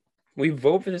 why we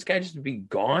vote for this guy just to be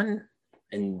gone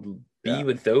and be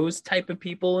with those type of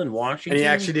people in Washington? And he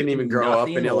actually didn't even grow up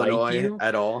in Illinois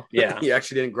at all. Yeah. He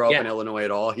actually didn't grow up in Illinois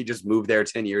at all. He just moved there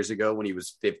 10 years ago when he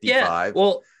was 55. Yeah.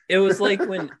 Well, it was like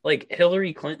when like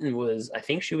Hillary Clinton I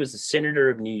think she was the senator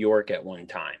of New York at one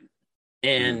time.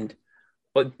 And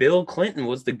but Bill Clinton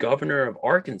was the governor of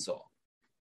Arkansas.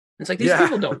 It's like these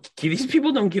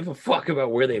people don't give a fuck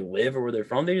about where they live or where they're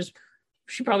from.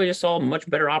 She probably just saw a much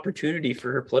better opportunity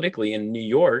for her politically in New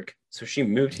York. So she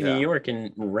moved to New York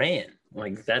and ran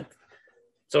like that.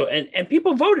 So, and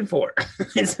people voted for her.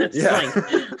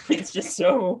 It's just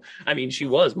so, I mean, she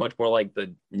was much more like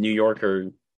the New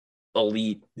Yorker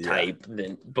elite type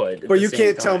than, but you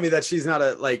can't tell me that she's not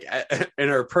in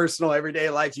her personal everyday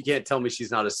life. You can't tell me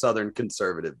she's not a Southern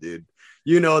conservative, dude.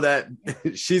 You know that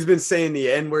she's been saying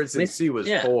the N-word since she was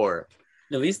 4.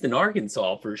 At least in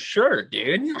Arkansas, for sure,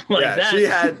 dude.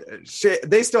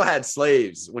 They still had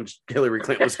slaves when Hillary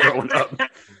Clinton was growing up.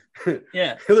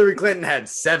 Yeah. Hillary Clinton had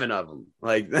 7 of them.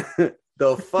 Like,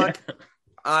 the fuck?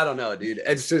 I don't know, dude.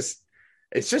 It's just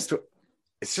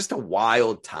a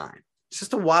wild time. It's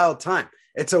just a wild time.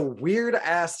 It's a weird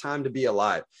ass time to be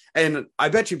alive. And I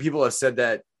bet you people have said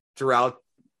that throughout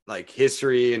like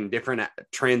history and different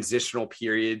transitional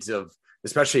periods of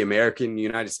especially American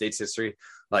United States history.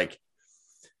 Like,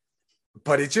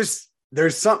 but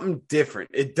there's something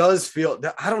different. It does feel,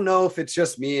 I don't know if it's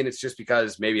just me and it's just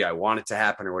because maybe I want it to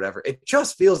happen or whatever. It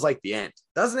just feels like the end,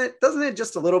 doesn't it? Doesn't it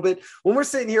just a little bit? When we're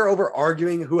sitting here over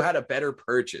arguing who had a better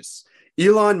purchase,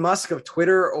 Elon Musk of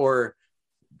Twitter or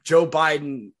Joe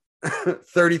Biden,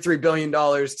 $33 billion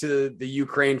to the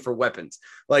Ukraine for weapons.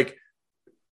 Like,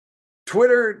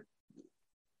 Twitter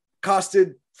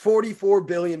costed $44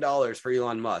 billion for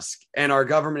Elon Musk, and our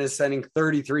government is sending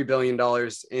 $33 billion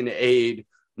in aid,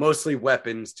 mostly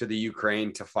weapons, to the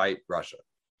Ukraine to fight Russia.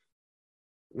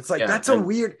 It's like, that's a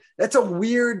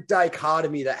weird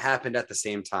dichotomy that happened at the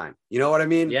same time. You know what I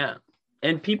mean? Yeah.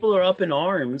 And people are up in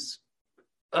arms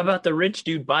about the rich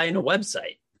dude buying a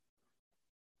website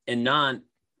and not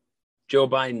Joe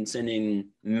Biden sending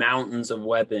mountains of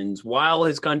weapons while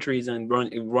his country's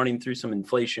running through some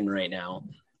inflation right now.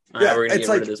 We're going to get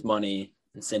rid of this money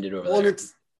and send it over there.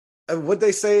 It's what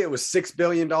they say, it was $6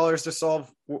 billion to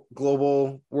solve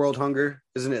global world hunger,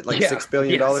 isn't it? Like $6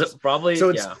 billion? So probably.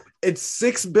 So it's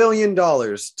 $6 billion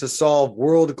to solve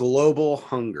world global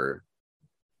hunger.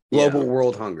 Global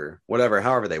world hunger, whatever,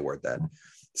 however they word that.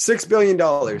 $6 billion.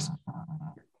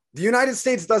 The United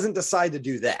States doesn't decide to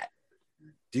do that.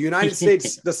 The United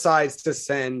States decides to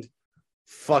send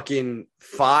fucking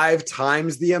 5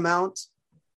 times the amount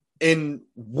in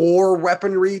war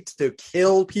weaponry to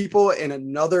kill people in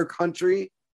another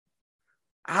country.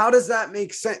 How does that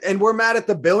make sense? And we're mad at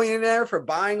the billionaire for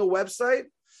buying a website.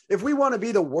 If we want to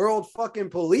be the world fucking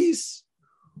police,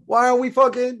 why aren't we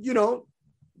fucking,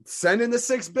 sending the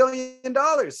 $6 billion?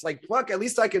 Like, fuck, at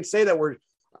least I can say that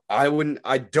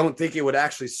I don't think it would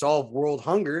actually solve world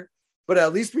hunger, but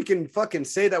at least we can fucking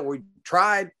say that we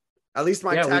tried. At least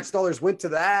my tax dollars went to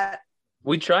that.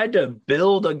 We tried to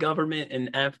build a government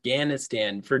in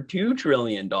Afghanistan for $2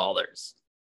 trillion.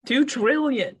 $2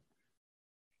 trillion.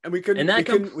 And we couldn't afford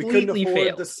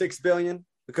failed. The $6 billion.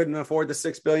 We couldn't afford the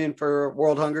 $6 billion for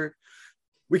world hunger.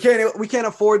 We can't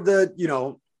afford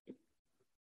the,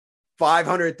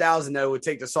 500,000 that it would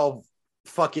take to solve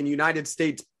fucking United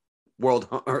States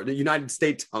the United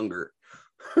States hunger.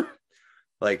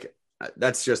 Like,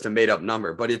 that's just a made up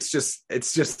number, but it's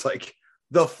just like,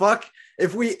 the fuck,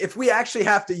 if we actually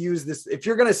have to use this, if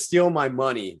you're going to steal my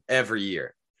money every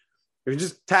year,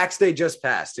 tax day just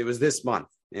passed. It was this month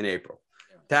in April.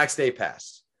 Tax day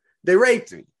passed. They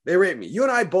raped me. You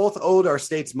and I both owed our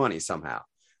states money somehow.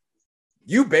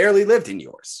 You barely lived in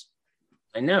yours.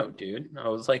 I know, dude. I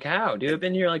was like, how? Dude, I've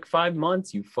been here like 5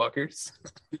 months, you fuckers.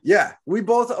 Yeah, we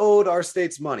both owed our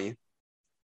states money.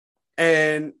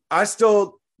 And I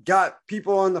still got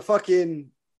people on the fucking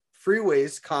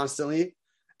freeways constantly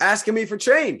asking me for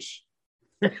change.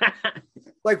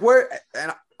 Like,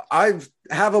 and I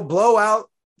have a blowout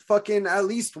fucking at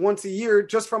least once a year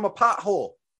just from a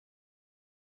pothole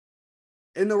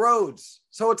in the roads.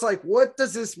 So it's like, what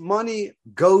does this money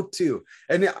go to?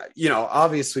 And,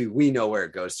 obviously we know where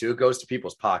it goes to. It goes to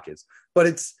people's pockets. But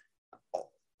it's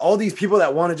all these people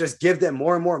that want to just give them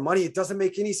more and more money. It doesn't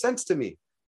make any sense to me.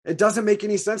 And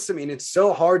it's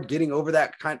so hard getting over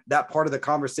that part of the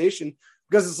conversation,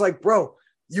 because it's like, bro,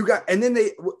 and then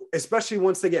they, especially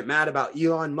once they get mad about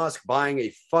Elon Musk buying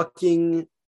a fucking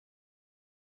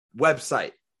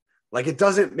website, like, it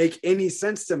doesn't make any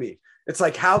sense to me. It's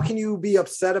like, how can you be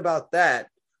upset about that,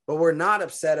 but we're not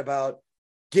upset about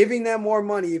giving them more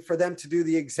money for them to do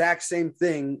the exact same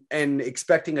thing and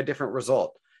expecting a different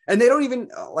result? And they don't even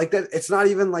like that. It's not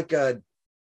even like they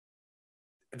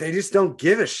just don't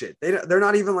give a shit. They're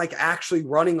not even like actually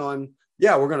running on,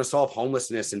 we're going to solve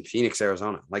homelessness in Phoenix,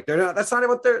 Arizona. Like, that's not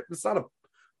a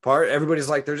part. Everybody's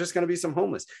like, there's just going to be some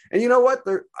homeless. And you know what?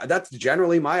 That's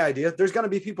generally my idea. There's going to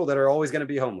be people that are always going to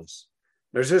be homeless.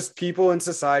 There's just people in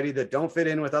society that don't fit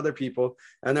in with other people,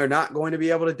 and they're not going to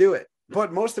be able to do it.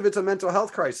 But most of it's a mental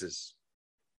health crisis.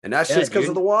 And that's just because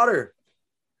of the water.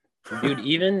 Dude,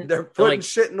 even they're putting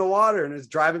shit in the water, and it's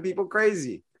driving people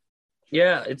crazy.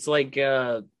 Yeah, it's like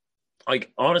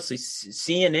honestly,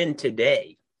 CNN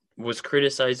today was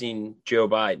criticizing Joe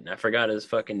Biden. I forgot his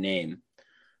fucking name.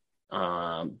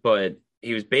 But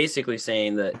he was basically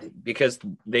saying that because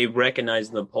they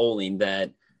recognized in the polling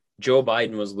that Joe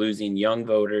Biden was losing young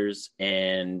voters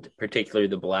and particularly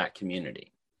the black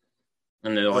community.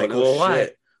 And they're like, well, why?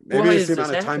 Maybe it's the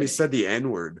amount of time he said the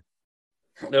N-word.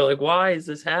 They're like, why is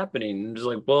this happening? And just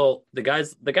like, well, the guy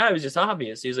was just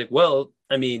obvious. He was like, well,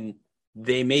 I mean,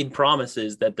 they made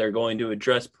promises that they're going to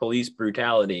address police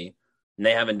brutality, and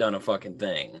they haven't done a fucking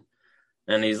thing.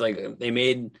 And he's like, they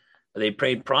made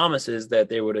promises that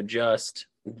they would adjust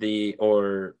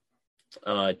toward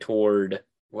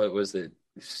what was it?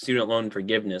 Student loan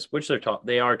forgiveness, which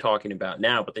they are talking about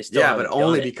now, but they still but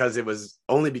only because they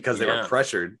were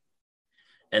pressured.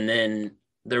 And then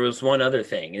there was one other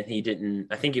thing, and he didn't.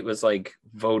 I think it was like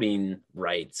voting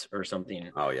rights or something.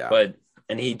 Oh yeah,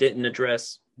 and he didn't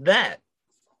address that,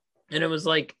 and it was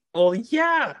like, well,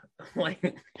 yeah,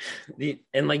 like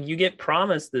you get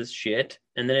promised this shit,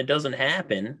 and then it doesn't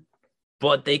happen,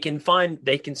 but they can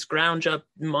scrounge up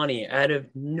money out of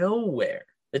nowhere.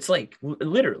 It's like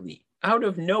literally out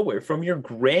of nowhere from your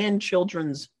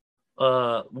grandchildren's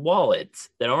wallets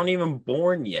that aren't even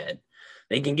born yet.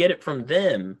 They can get it from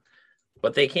them,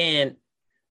 but they can't,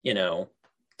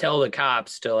 tell the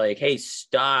cops to like, hey,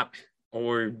 stop,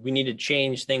 or we need to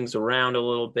change things around a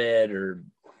little bit,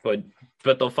 but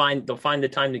they'll find the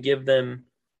time to give them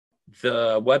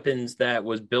the weapons that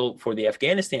was built for the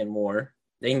Afghanistan war.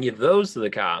 They can give those to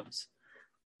the cops.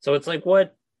 So it's like,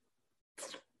 what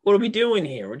are we doing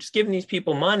here? We're just giving these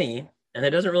people money, and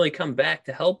it doesn't really come back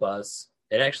to help us.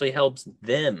 It actually helps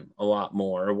them a lot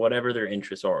more, or whatever their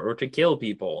interests are, or to kill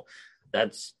people.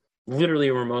 That's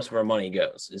literally where most of our money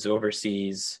goes, is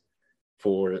overseas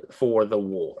for the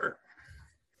war.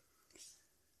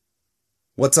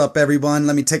 What's up, everyone?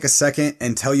 Let me take a second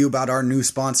and tell you about our new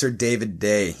sponsor, David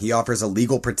Day. He offers a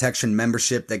legal protection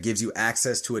membership that gives you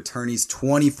access to attorneys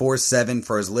 24/7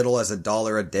 for as little as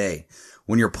 $1 a day.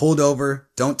 When you're pulled over,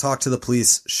 don't talk to the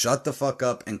police, shut the fuck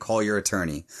up and call your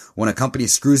attorney. When a company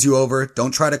screws you over,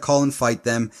 don't try to call and fight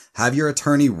them. Have your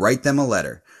attorney write them a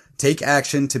letter. Take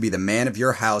action to be the man of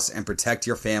your house and protect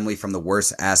your family from the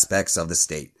worst aspects of the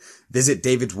state. Visit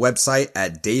David's website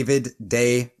at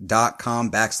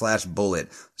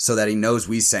davidday.com/bullet so that he knows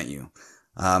we sent you.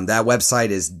 That website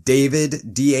is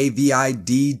David,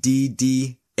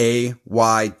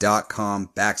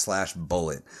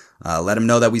 DAVIDDDAY.com/bullet. Let him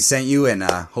know that we sent you and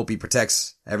hope he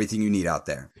protects everything you need out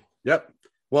there. Yep.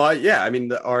 Well, yeah, I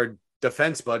mean, our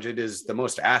defense budget is the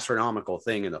most astronomical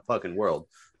thing in the fucking world.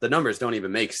 The numbers don't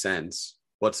even make sense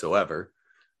whatsoever.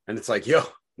 And it's like, yo,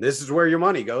 this is where your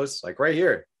money goes. Like right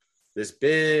here, this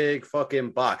big fucking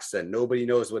box that nobody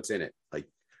knows what's in it. Like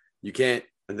you can't,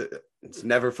 it's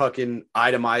never fucking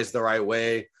itemized the right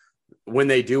way. When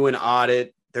they do an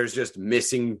audit, there's just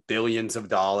missing billions of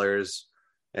dollars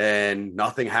and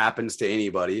nothing happens to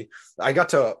anybody. It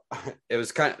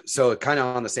was kind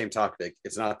of on the same topic.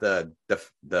 It's not the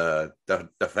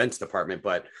defense department,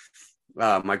 but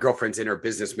my girlfriend's in her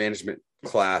business management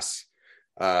class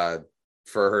for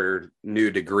her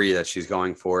new degree that she's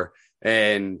going for.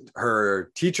 And her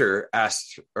teacher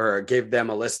asked or gave them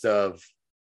a list of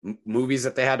movies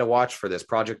that they had to watch for this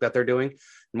project that they're doing.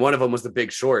 And one of them was The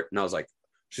Big Short. And I was like,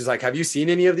 she's like, have you seen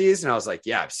any of these? And I was like,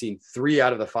 yeah, I've seen 3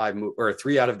 out of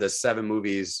the 7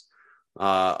 movies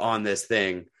on this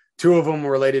thing. 2 of them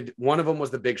were related. One of them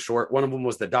was The Big Short. One of them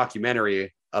was the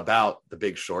documentary about The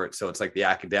Big Short. So it's like the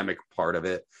academic part of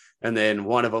it. And then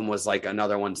one of them was like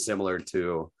another one similar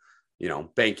to,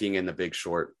 banking in The Big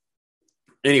Short.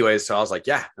 Anyways, so I was like,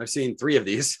 yeah, I've seen 3 of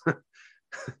these.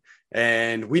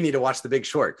 And we need to watch The Big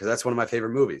Short because that's one of my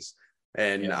favorite movies.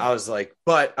 And I was like,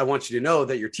 but I want you to know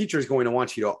that your teacher is going to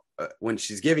want you to, when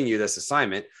she's giving you this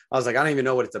assignment, I was like, I don't even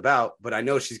know what it's about, but I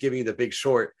know she's giving you The Big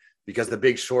Short because The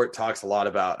Big Short talks a lot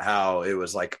about how it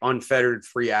was like unfettered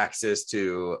free access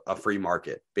to a free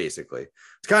market, basically.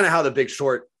 It's kind of how The Big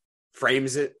Short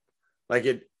frames it. Like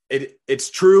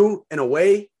it's true in a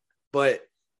way, but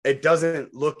it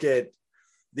doesn't look at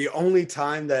the only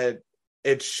time that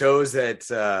it shows that,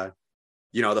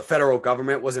 the federal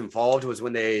government was involved was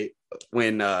when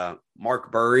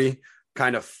Mark Burry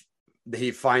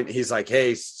he's like,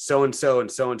 hey, so-and-so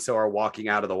and so-and-so are walking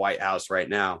out of the White House right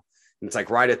now. And it's like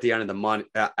right at the end of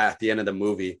the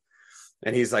movie.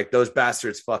 And he's like, those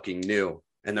bastards fucking knew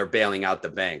and they're bailing out the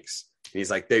banks. And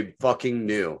he's like, they fucking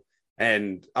knew.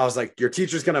 And I was like, your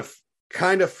teacher's going to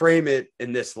kind of frame it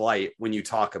in this light when you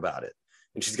talk about it.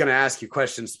 And she's going to ask you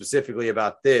questions specifically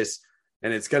about this.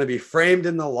 And it's going to be framed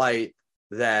in the light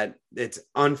that it's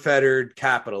unfettered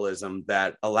capitalism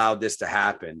that allowed this to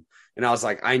happen. And I was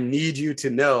like, I need you to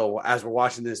know as we're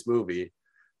watching this movie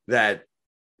that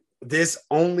this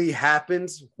only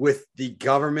happens with the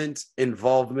government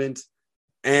involvement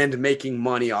and making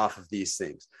money off of these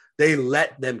things. They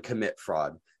let them commit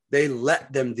fraud. They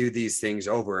let them do these things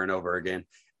over and over again.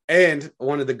 And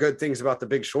one of the good things about The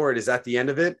Big Short is at the end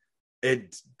of it,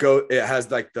 it has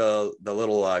like the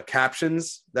little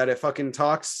captions that it fucking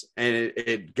talks, and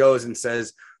it goes and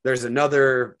says there's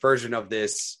another version of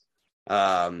this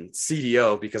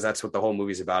CDO, because that's what the whole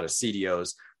movie's about, is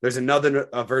CDOs. There's another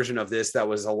version of this that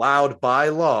was allowed by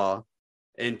law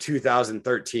in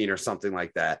 2013 or something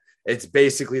like that. It's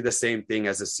basically the same thing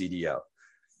as a CDO.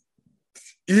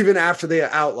 Even after they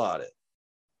outlawed it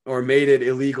or made it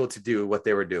illegal to do what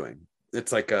they were doing,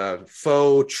 it's like a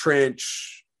faux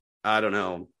trench, I don't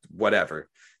know, whatever,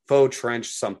 faux trench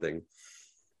something.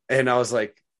 And I was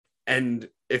like, and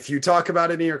if you talk about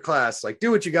it in your class, like,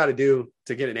 do what you got to do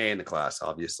to get an A in the class,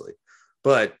 obviously.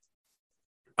 But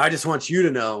I just want you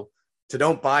to know to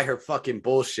don't buy her fucking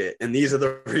bullshit. And these are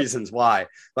the reasons why.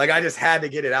 Like, I just had to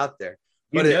get it out there.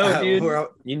 But dude,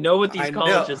 you know what these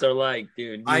colleges are like,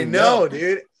 dude. I know,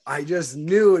 dude. I just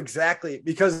knew exactly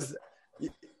because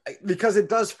it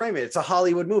does frame it. It's a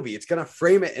Hollywood movie. It's going to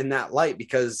frame it in that light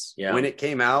because when it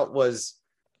came out was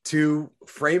to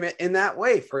frame it in that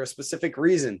way for a specific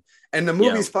reason. And the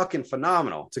movie's fucking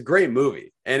phenomenal. It's a great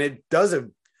movie. And it does a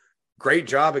great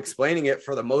job explaining it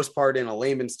for the most part in a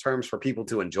layman's terms for people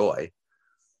to enjoy.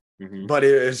 Mm-hmm. But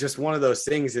it is just one of those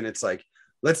things. And it's like,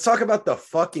 let's talk about the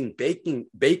fucking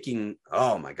baking.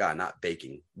 Oh my God, not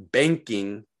baking,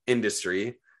 banking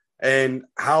industry and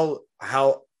how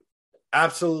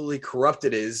absolutely corrupt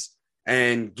it is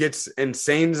and gets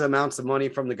insane amounts of money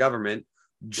from the government,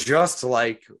 just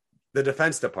like the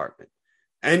Defense Department.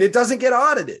 And it doesn't get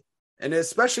audited. And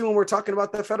especially when we're talking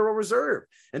about the Federal Reserve.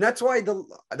 And that's why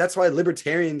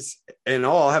libertarians and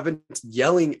all have been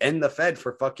yelling end the Fed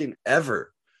for fucking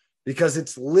ever, because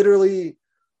it's literally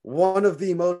one of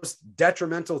the most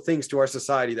detrimental things to our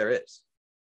society there is.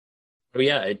 Oh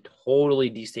yeah, it totally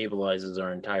destabilizes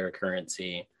our entire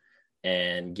currency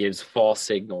and gives false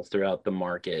signals throughout the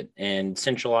market and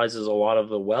centralizes a lot of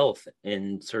the wealth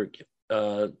in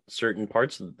certain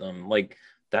parts of them. Like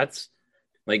that's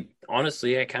like,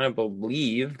 honestly, I kind of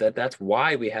believe that that's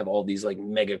why we have all these like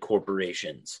mega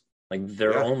corporations. Like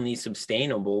they're only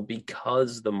sustainable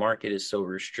because the market is so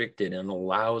restricted and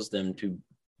allows them to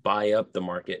buy up the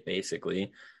market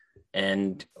basically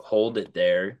and hold it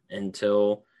there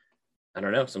until, I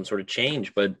don't know, some sort of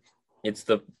change. But it's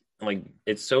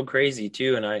it's so crazy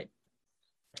too. And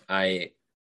I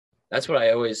that's what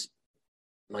I always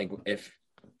like, if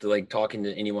like talking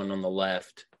to anyone on the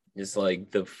left, is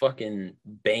like the fucking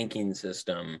banking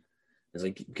system is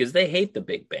like, because they hate the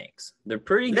big banks. They're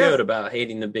pretty good about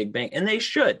hating the big bank, and they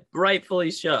should,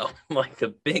 rightfully so. Like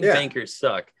the big bankers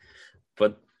suck,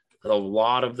 but a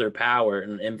lot of their power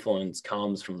and influence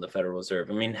comes from the Federal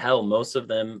Reserve. I mean, hell, most of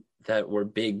them that were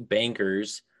big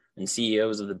bankers and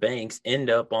CEOs of the banks end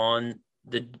up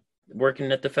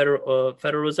working at the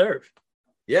Federal Reserve.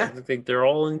 Yeah, I think they're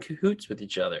all in cahoots with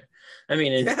each other. I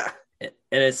mean, and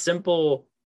a simple,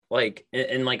 like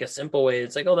in like a simple way,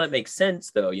 it's like, oh, that makes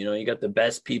sense though. You know, you got the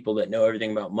best people that know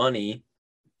everything about money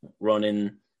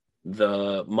running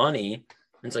the money.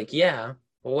 It's like, yeah,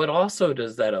 well, what also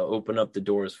does that open up the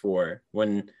doors for,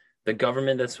 when the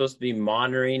government that's supposed to be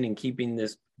monitoring and keeping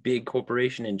this big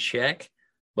corporation in check,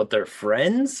 but they're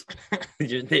friends?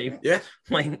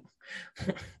 Like,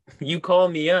 you call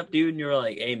me up, dude, and you're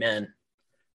like, hey man,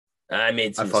 I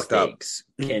made some mistakes.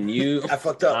 Can you? I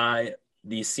fucked up.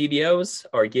 These CDOs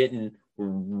are getting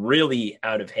really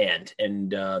out of hand, and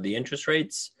the interest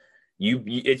rates,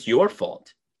 it's your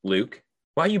fault, Luke.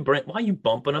 Why you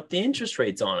bumping up the interest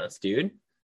rates on us, dude?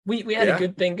 We had a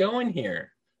good thing going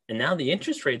here, and now the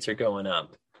interest rates are going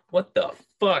up. What the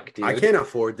fuck, dude? I can't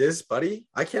afford this, buddy.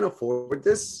 I can't afford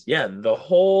this. Yeah,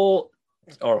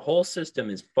 our whole system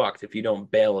is fucked if you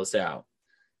don't bail us out,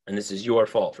 and this is your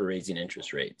fault for raising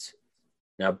interest rates.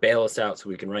 Now bail us out so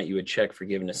we can write you a check for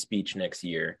giving a speech next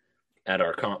year at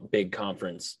our big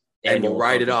conference. And we'll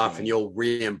write it off and you'll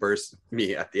reimburse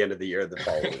me at the end of the year, the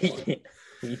following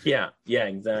one. Yeah,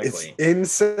 exactly. It's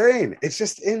insane. It's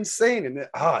just insane. And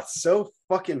it's so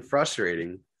fucking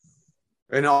frustrating.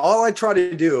 And all I try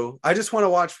to do, I just want to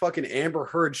watch fucking Amber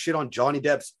Heard shit on Johnny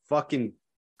Depp's fucking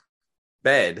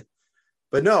bed.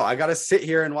 But no, I got to sit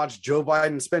here and watch Joe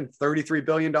Biden spend $33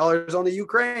 billion on the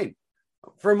Ukraine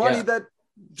for money that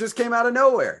just came out of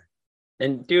nowhere.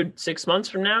 And dude, 6 months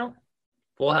from now,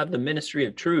 we'll have the Ministry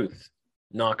of Truth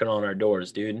knocking on our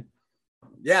doors, dude.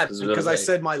 Yeah, because I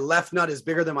said my left nut is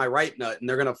bigger than my right nut, and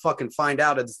they're gonna fucking find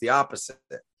out it's the opposite.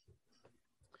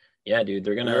 Yeah, dude,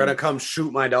 they're gonna come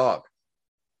shoot my dog.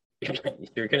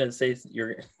 You're gonna say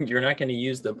you're not gonna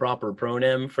use the proper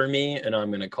pronoun for me, and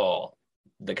I'm gonna call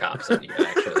the cops on you.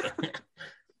 Actually,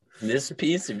 this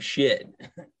piece of shit.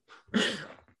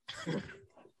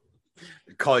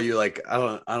 Call you like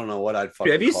I don't know what I'd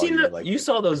fucking. Have you call seen you, that? like, you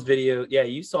saw those videos? Yeah,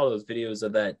 you saw those videos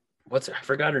of that. I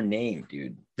forgot her name,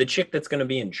 dude. The chick that's gonna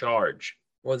be in charge.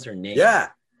 What's her name? Yeah,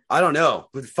 I don't know.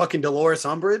 With fucking Dolores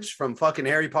Umbridge from fucking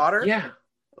Harry Potter. Yeah,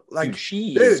 like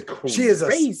she is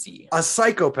crazy. A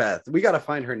psychopath. We got to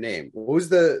find her name.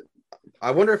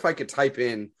 I wonder if I could type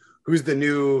in who's the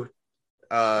new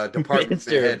department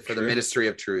head for the Ministry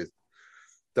of Truth.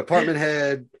 Department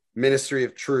head, Ministry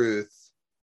of Truth.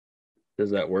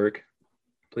 Does that work?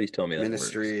 Please tell me that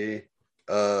Ministry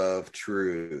of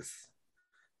Truth.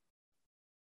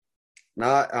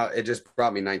 Not. It just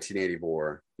brought me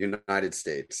 1984, United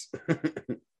States.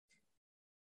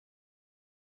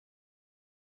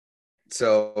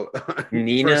 So,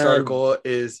 first article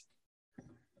is.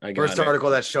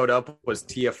 Article that showed up was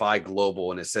TFI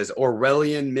Global, and it says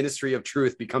Orwellian Ministry of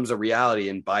Truth becomes a reality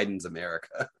in Biden's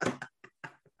America.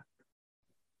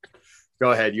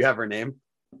 Go ahead. You have her name?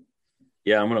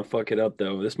 Yeah, I'm going to fuck it up,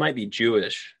 though. This might be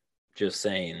Jewish. Just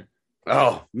saying.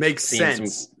 Oh, makes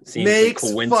sense.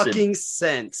 Makes fucking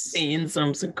sense. Seeing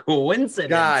some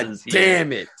coincidences. God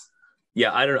damn it.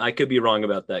 Yeah, I could be wrong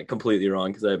about that. Completely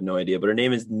wrong, because I have no idea. But her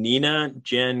name is Nina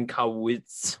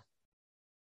Jankowicz.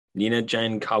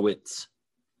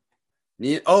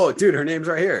 Oh, dude, her name's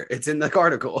right here. It's in the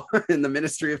article, in the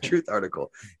Ministry of Truth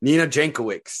article. Nina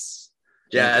Jankowicz.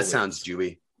 Yeah, that sounds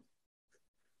Jewy.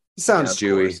 Sounds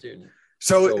Jewy. Course,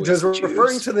 so does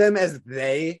referring to them as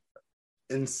they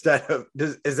instead of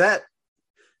is that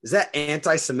is that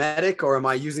anti-Semitic, or am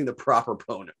I using the proper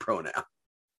pronoun?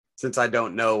 Since I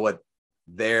don't know what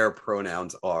their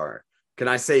pronouns are. Can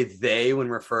I say they when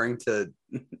referring to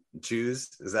Jews?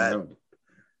 Is that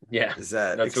Is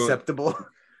that acceptable?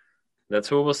 That's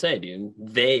what we'll say, dude.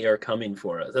 They are coming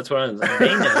for us. That's what I'm saying.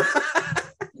 They know.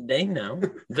 They know.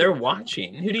 They're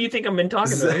watching. Who do you think I've been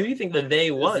talking about? Who do you think the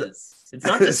they was? It's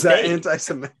not the state. That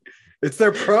anti-Semitic? It's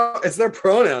their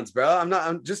pronouns, bro.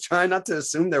 I'm just trying not to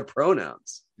assume their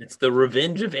pronouns. It's the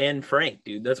revenge of Anne Frank,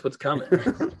 dude. That's what's coming.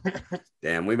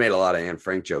 Damn, we made a lot of Anne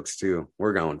Frank jokes too.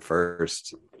 We're going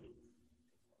first.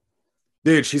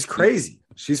 Dude, she's crazy.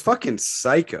 She's fucking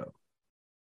psycho.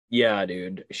 Yeah,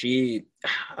 dude.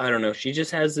 I don't know. She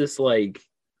just has this like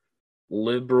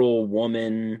liberal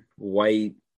woman,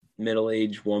 white,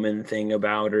 middle-aged woman thing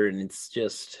about her. And it's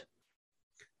just.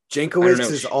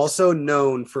 Jankowicz is also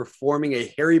known for forming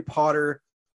a Harry Potter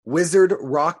wizard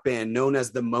rock band known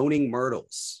as the Moaning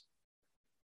Myrtles.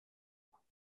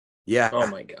 Yeah. Oh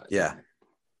my God. Yeah.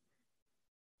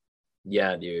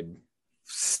 Yeah, dude.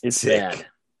 It's Sick. bad.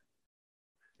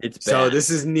 It's bad. So this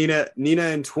is Nina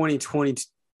in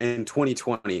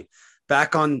 2020,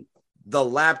 back on the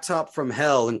laptop from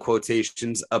hell in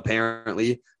quotations.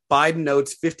 Apparently, Biden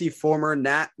notes 50 former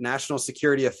national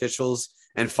security officials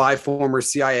and 5 former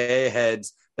CIA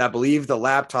heads that believe the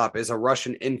laptop is a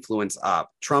Russian influence op.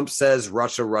 Trump says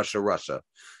Russia, Russia, Russia.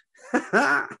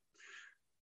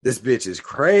 This bitch is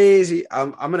crazy.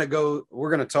 We're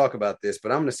going to talk about this,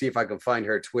 but I'm going to see if I can find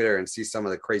her Twitter and see some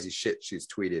of the crazy shit she's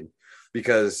tweeted,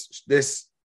 because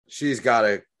she's got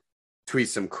to tweet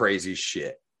some crazy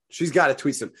shit. She's got to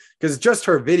tweet some, because just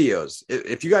her videos,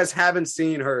 if you guys haven't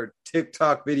seen her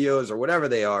TikTok videos or whatever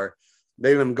they are,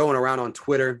 they've been going around on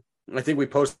Twitter. I think I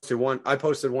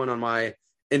posted one on my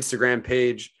Instagram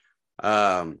page.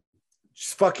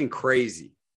 She's fucking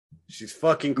crazy. She's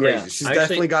fucking crazy. Yeah, she's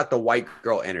definitely got the white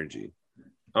girl energy.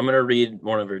 I'm going to read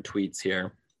one of her tweets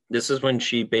here. This is when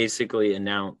she basically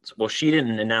announced, well, she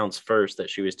didn't announce first that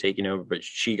she was taking over, but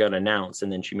she got announced,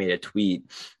 and then she made a tweet.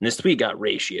 And this tweet got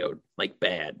ratioed, like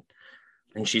bad.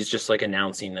 And she's just like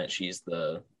announcing that she's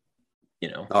the,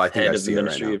 head of the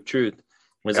Ministry of Truth. It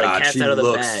was like cats out of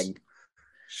the bag.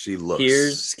 She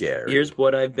looks scary. Here's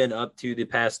what I've been up to the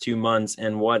past 2 months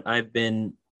and what I've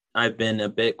been a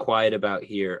bit quiet about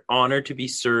here. Honored to be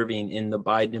serving in the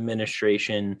Biden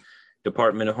administration,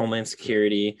 Department of Homeland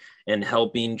Security, and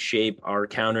helping shape our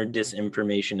counter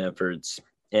disinformation efforts.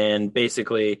 And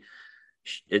basically,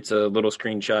 it's a little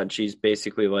screenshot. She's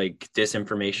basically like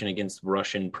disinformation against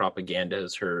Russian propaganda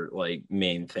is her like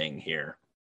main thing here.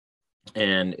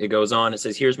 And it goes on. It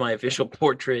says, here's my official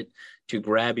portrait to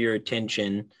grab your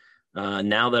attention.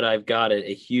 Now that I've got it,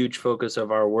 a huge focus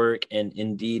of our work, and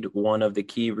indeed one of the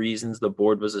key reasons the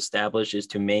board was established, is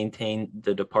to maintain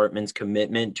the department's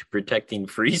commitment to protecting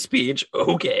free speech,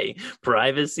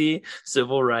 privacy,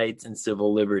 civil rights, and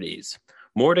civil liberties.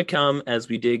 More to come as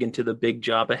we dig into the big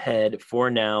job ahead.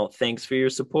 For now, thanks for your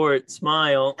support.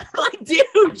 Smile. Like,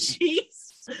 dude,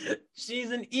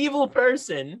 she's an evil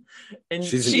person, and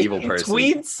she's an evil person.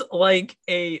 Tweets like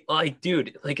a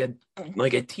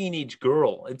teenage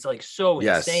girl. It's like so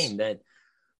insane that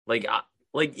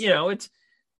it's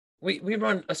we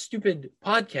run a stupid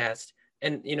podcast,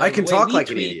 and I can talk like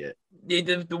an idiot.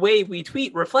 The way we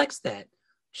tweet reflects that.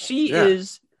 She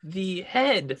is the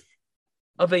head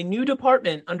of a new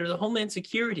department under the Homeland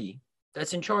Security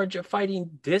that's in charge of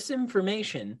fighting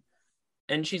disinformation.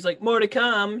 And she's like, more to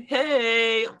come.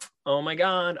 Hey, oh my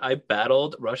God, I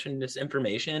battled Russian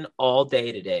disinformation all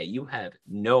day today. You have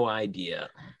no idea.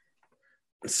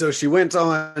 So she went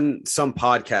on some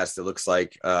podcast. It looks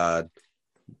like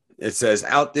it says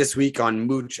out this week on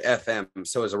Mooch FM.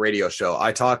 So it's a radio show.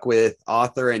 I talk with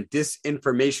author and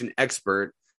disinformation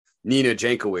expert Nina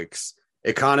Jankowicz,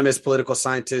 economist, political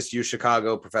scientist,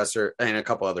 Chicago professor, and a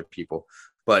couple other people.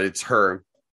 But it's her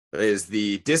is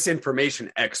the disinformation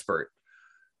expert.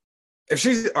 If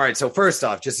she's all right, so first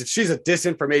off, just if she's a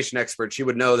disinformation expert, she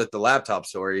would know that the laptop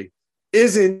story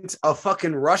isn't a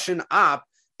fucking Russian op.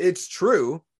 It's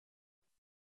true.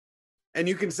 And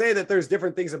you can say that there's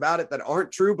different things about it that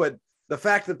aren't true, but the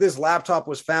fact that this laptop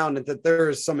was found and that there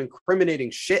is some incriminating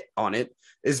shit on it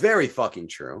is very fucking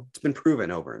true. It's been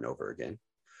proven over and over again.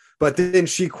 But then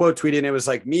she quote tweeted, and it was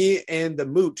like, me and the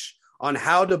mooch on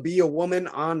how to be a woman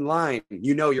online.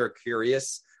 You know, you're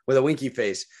curious. With a winky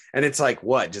face. And it's like,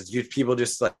 what? Just people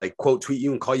just like quote tweet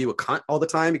you and call you a cunt all the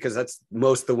time? Because that's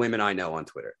most of the women I know on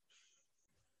Twitter.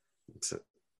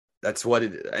 That's what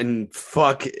it, and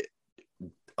fuck it.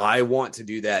 I want to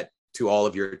do that to all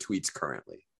of your tweets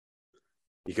currently.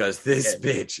 Because this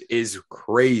bitch is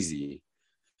crazy.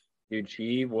 Dude,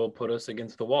 she will put us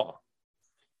against the wall.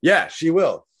 Yeah, she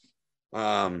will.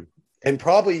 And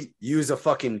probably use a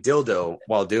fucking dildo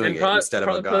while doing it instead of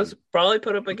a gun. Probably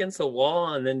put up against the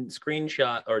wall and then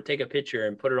screenshot or take a picture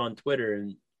and put it on Twitter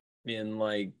and being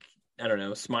like, I don't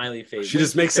know, smiley face. She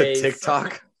just makes a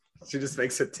TikTok. She just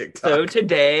makes a TikTok. So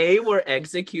today we're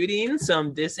executing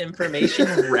some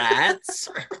disinformation rats.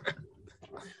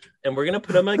 And we're going to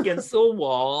put them against the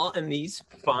wall. And these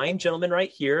fine gentlemen right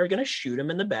here are going to shoot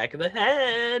him in the back of the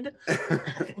head.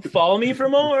 Follow me for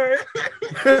more.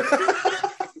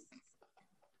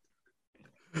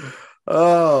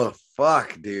 Oh,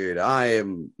 fuck, dude. I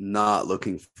am not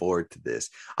looking forward to this.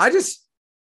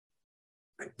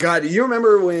 God, you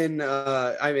remember when,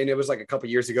 it was like a couple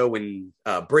years ago when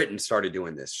Britain started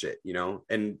doing this shit, you know,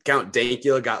 and Count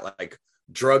Dankula got like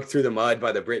drugged through the mud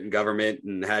by the Britain government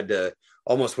and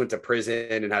almost went to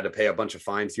prison and had to pay a bunch of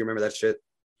fines. Do you remember that shit?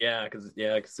 Yeah, because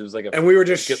it was like and we were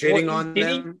just shitting on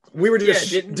them. We were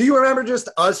just. Do you remember just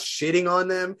us shitting on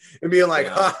them and being like,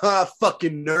 "Ha ha,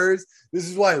 fucking nerds! This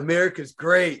is why America's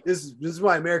great. This is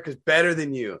why America's better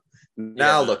than you."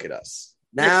 Now look at us.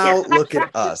 Now look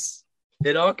at us.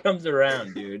 It all comes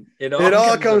around, dude. It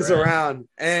all comes around.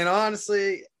 And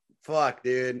honestly, fuck,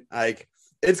 dude. Like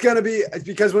it's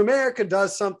because when America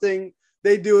does something,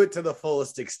 they do it to the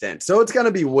fullest extent. So it's gonna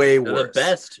be way worse. The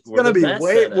best. We're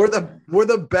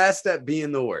the best at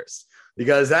being the worst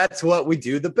because that's what we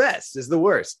do the best is the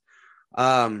worst.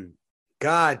 God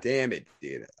damn it,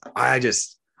 dude.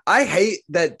 I hate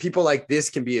that people like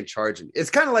this can be in charge. It's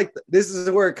kind of like this is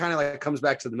where it kind of like comes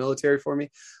back to the military for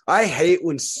me. I hate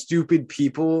when stupid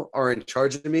people are in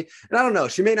charge of me. And I don't know,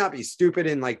 she may not be stupid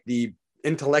in like the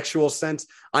intellectual sense.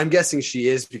 I'm guessing she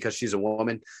is because she's a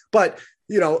woman, but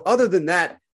you know, other than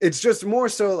that, it's just more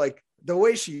so like the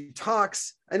way she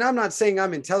talks. And I'm not saying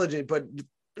I'm intelligent, but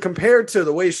compared to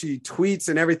the way she tweets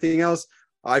and everything else,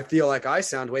 I feel like I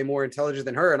sound way more intelligent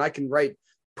than her. And I can write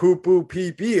poo poo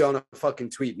pee pee on a fucking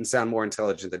tweet and sound more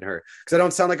intelligent than her because I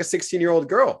don't sound like a 16-year-old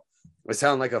girl. I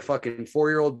sound like a fucking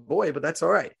 4-year-old boy, but that's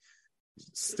all right.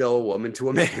 Still a woman to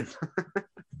a man.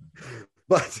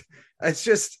 But it's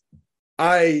just,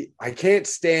 I can't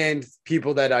stand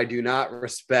people that I do not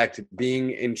respect being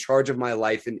in charge of my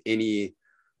life in any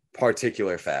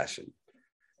particular fashion.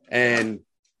 And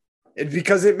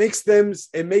because it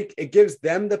gives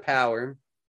them the power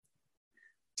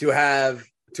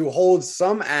to hold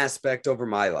some aspect over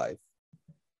my life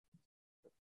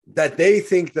that they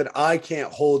think that I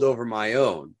can't hold over my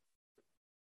own,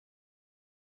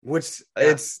 which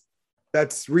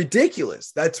that's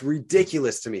ridiculous. That's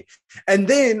ridiculous to me. And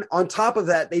then on top of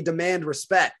that, they demand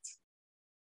respect.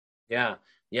 Yeah.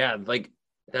 Yeah. Like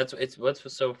it's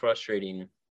what's so frustrating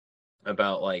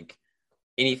about like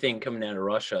anything coming out of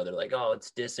Russia. They're like, oh,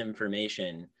 it's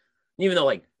disinformation. Even though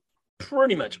like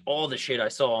pretty much all the shit I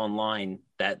saw online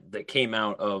that came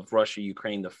out of Russia,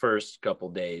 Ukraine, the first couple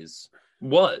days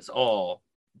was all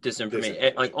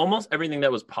disinformation. Like almost everything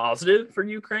that was positive for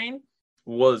Ukraine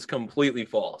was completely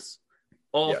false.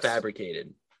 All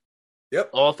fabricated. Yep.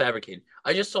 All fabricated.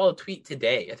 I just saw a tweet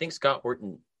today. I think Scott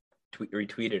Horton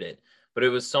retweeted it, but it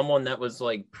was someone that was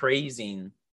like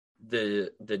praising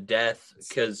the death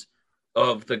because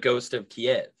of the ghost of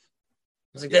Kiev. I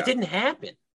was like, that didn't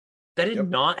happen. That did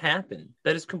not happen.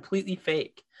 That is completely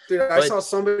fake. Dude, I saw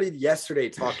somebody yesterday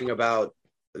talking about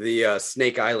the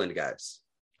Snake Island guys.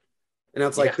 And I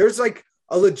was like, there's like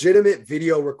a legitimate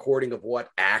video recording of what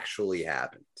actually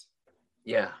happened.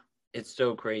 Yeah. It's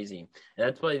so crazy.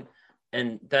 That's why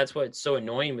it's so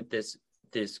annoying with this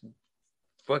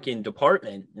fucking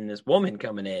department and this woman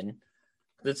coming in.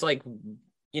 It's like,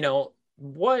 you know,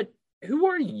 who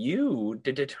are you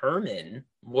to determine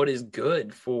what is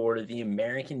good for the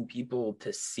American people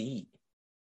to see?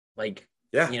 Like,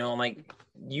 you know,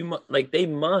 like they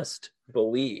must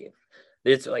believe.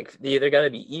 It's like they either got to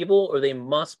be evil or they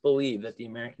must believe that the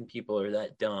American people are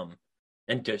that dumb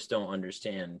and just don't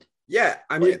understand. Yeah,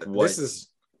 I mean, this is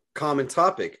common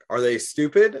topic. Are they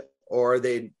stupid or are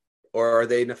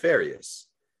they nefarious?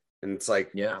 And it's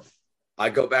like, I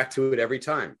go back to it every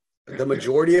time. The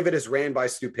majority of it is ran by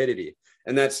stupidity,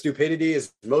 and that stupidity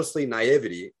is mostly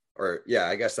naivety, or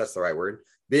I guess that's the right word.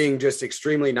 Being just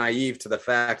extremely naive to the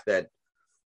fact that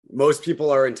most people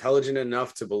are intelligent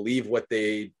enough to believe what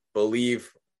they believe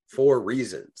for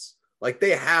reasons. Like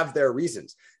they have their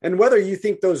reasons, and whether you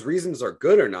think those reasons are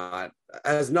good or not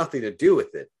has nothing to do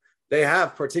with it. They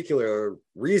have particular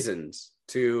reasons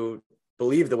to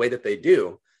believe the way that they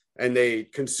do, and they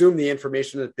consume the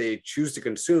information that they choose to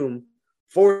consume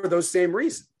for those same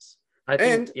reasons.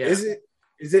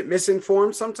 Is it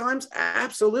misinformed sometimes?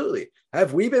 Absolutely.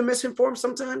 Have we been misinformed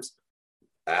sometimes?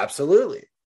 Absolutely.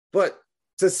 But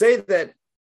to say that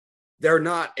they're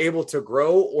not able to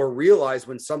grow or realize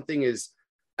when something is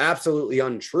absolutely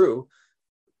untrue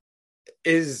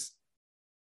is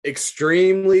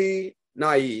extremely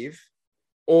naive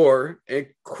or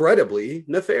incredibly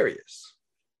nefarious.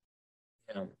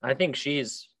 Yeah, I think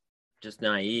she's just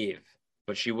naive,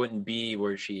 but she wouldn't be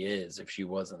where she is if she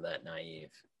wasn't that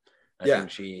naive. I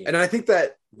think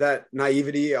that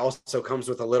naivety also comes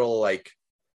with a little like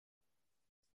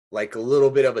a little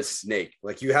bit of a snake.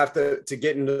 Like you have to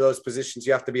get into those positions,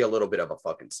 you have to be a little bit of a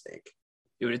fucking snake.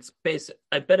 Dude, it's basic.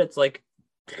 I bet it's like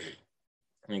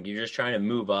you're just trying to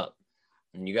move up.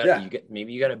 And you got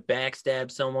maybe you got to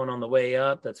backstab someone on the way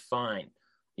up. That's fine.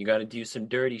 You got to do some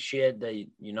dirty shit that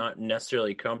you're not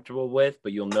necessarily comfortable with,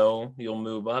 but you'll know you'll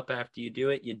move up after you do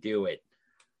it. You do it.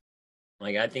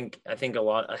 Like I think a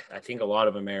lot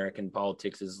of American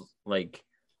politics is like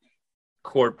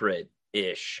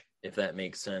corporate-ish, if that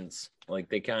makes sense. Like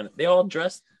they all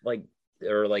dress like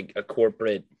they're like a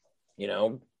corporate,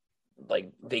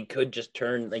 like they could just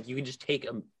turn, like you could just take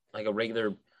a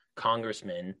regular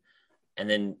congressman. And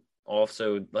then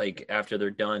also, like, after they're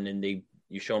done and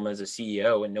you show them as a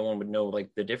CEO and no one would know, like,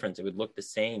 the difference. It would look the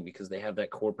same because they have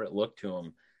that corporate look to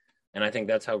them. And I think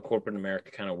that's how corporate America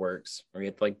kind of works. Where you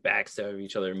have to, like, backstab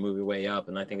each other and move your way up.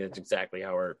 And I think that's exactly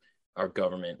how our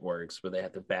government works, where they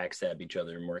have to backstab each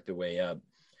other and work their way up.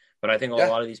 But I think a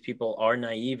lot of these people are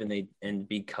naive, and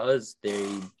because they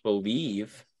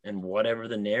believe in whatever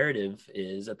the narrative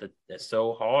is that's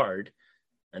so hard,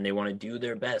 and they want to do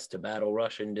their best to battle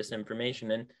Russian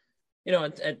disinformation. And,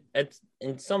 it's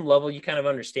in some level, you kind of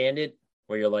understand it,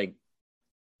 where you're like,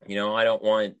 I don't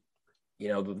want,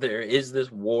 there is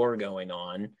this war going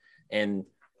on, and,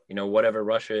 whatever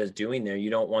Russia is doing there, you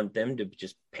don't want them to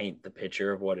just paint the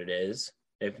picture of what it is.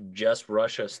 If just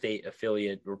Russia state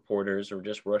affiliate reporters or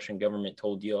just Russian government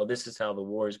told you, oh, this is how the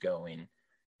war is going,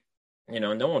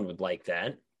 no one would like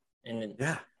that. And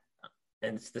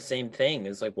And it's the same thing.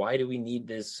 It's like, why do we need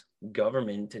this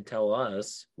government to tell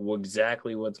us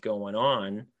exactly what's going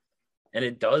on? And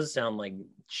it does sound like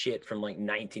shit from like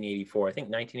 1984. I think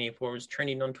 1984 was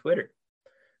trending on Twitter.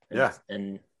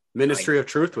 And Ministry of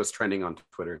Truth was trending on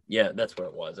Twitter. Yeah, that's what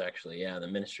it was, actually. Yeah, the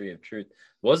Ministry of Truth.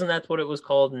 Wasn't that what it was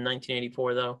called in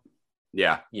 1984, though?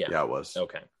 Yeah, it was.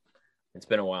 Okay. It's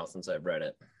been a while since I've read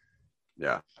it.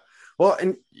 Yeah. Well,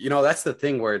 and, that's the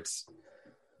thing where it's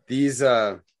these...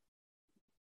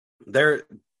 They're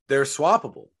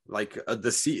swappable. Like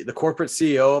the corporate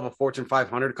CEO of a Fortune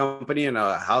 500 company and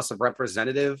a House of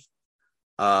Representative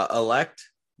elect,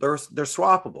 they're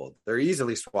swappable. They're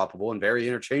easily swappable and very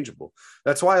interchangeable.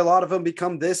 That's why a lot of them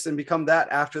become this and become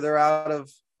that after they're out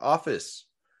of office.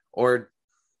 Or,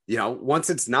 once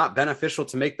it's not beneficial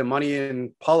to make the money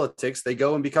in politics, they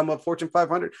go and become a Fortune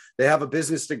 500. They have a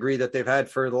business degree that they've had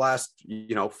for the last,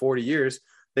 40 years.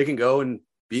 They can go and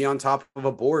be on top of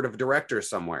a board of directors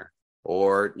somewhere,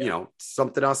 or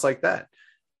something else like that.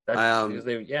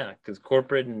 Because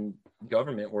corporate and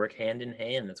government work hand in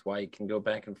hand. That's why it can go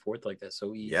back and forth like that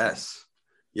so easy.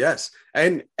 Yes.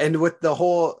 And with the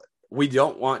whole, we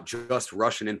don't want just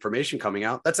Russian information coming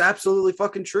out. That's absolutely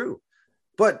fucking true.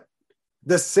 But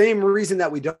the same reason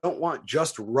that we don't want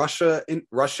just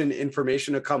Russian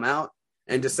information to come out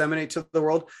and disseminate to the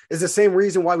world is the same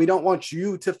reason why we don't want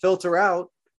you to filter out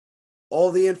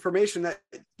all the information that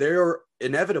they're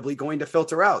inevitably going to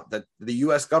filter out, that the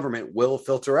U.S. government will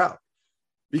filter out,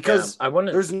 because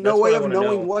there's no way of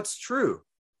knowing what's true.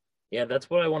 Yeah, that's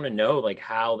what I want to know, like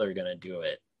how they're going to do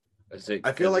it.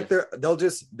 I feel like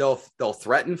they'll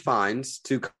threaten fines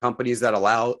to companies that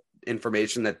allow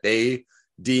information that they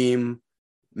deem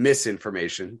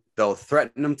misinformation. They'll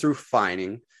threaten them through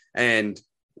fining, and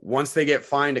once they get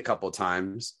fined a couple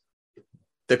times,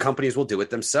 the companies will do it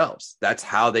themselves. That's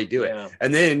how they do it. Yeah.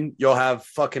 And then you'll have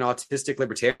fucking autistic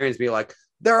libertarians be like,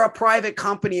 they're a private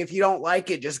company. If you don't like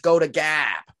it, just go to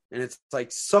Gap. And it's like,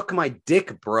 suck my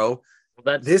dick, bro.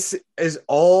 This is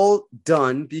all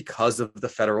done because of the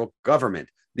federal government.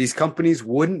 These companies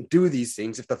wouldn't do these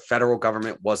things if the federal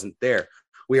government wasn't there.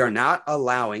 We are not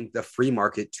allowing the free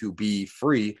market to be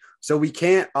free. So we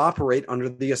can't operate under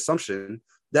the assumption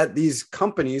that these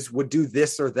companies would do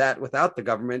this or that without the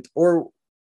government or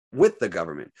with the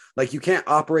government. Like, you can't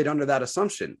operate under that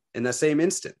assumption in the same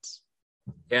instance.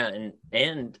 Yeah,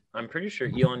 and I'm pretty sure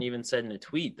Elon even said in a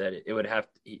tweet that it would have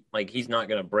to, like, he's not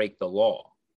going to break the law.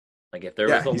 Like, if there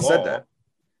was a law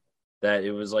that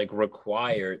it was like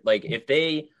required, like if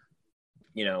they,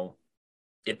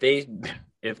 if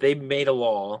they made a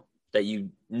law that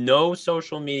no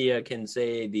social media can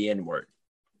say the N-word.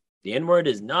 The N-word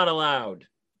is not allowed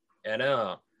at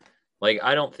all. Like,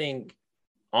 I don't think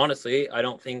honestly, I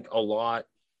don't think a lot,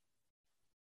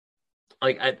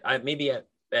 like I maybe at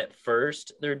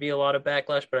first there'd be a lot of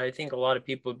backlash, but I think a lot of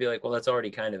people would be like, well, that's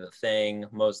already kind of a thing.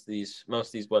 Most of these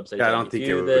websites, Yeah, I don't think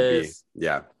it would be.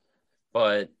 Yeah.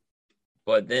 But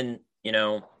then, you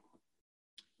know,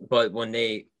 but when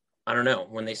they, I don't know,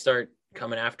 when they start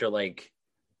coming after, like,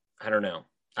 I don't know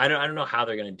how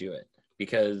they're going to do it,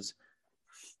 because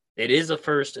it is a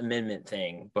First Amendment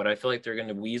thing, but I feel like they're going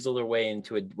to weasel their way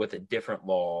into it with a different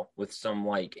law, with some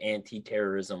like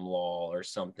anti-terrorism law or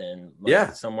something. Like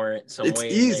yeah, somewhere. It's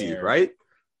easy, right?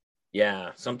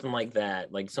 Yeah, something like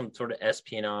that, like some sort of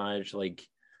espionage. Like,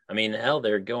 I mean, hell,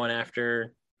 they're going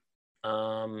after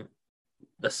Assange.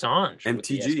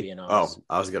 MTG. Oh,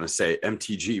 I was going to say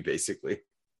MTG, basically.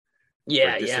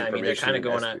 Yeah. I mean, they're kind of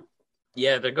going at.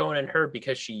 Yeah, they're going at her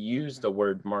because she used the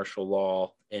word martial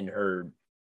law in her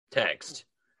text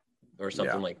or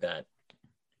something like that.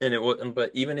 And it was, but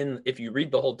even if you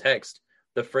read the whole text,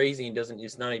 the phrasing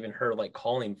it's not even her like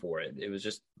calling for it. It was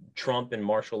just Trump and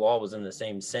martial law was in the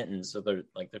same sentence. So they're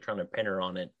trying to pin her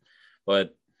on it.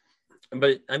 But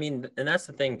I mean, and that's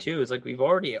the thing too, is like we've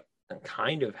already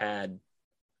kind of had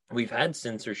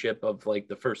censorship of like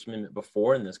the First Amendment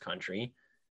before in this country.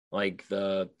 Like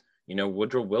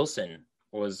Woodrow Wilson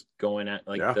was going at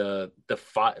the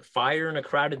fire in a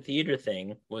crowded theater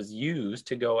thing was used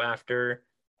to go after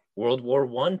World War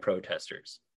I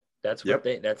protesters. That's what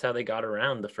that's how they got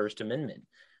around the First Amendment.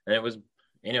 And it was,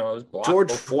 it was blocked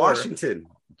George Washington.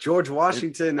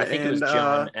 I think it was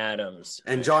John Adams.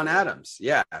 And John Adams.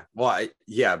 Yeah. Well,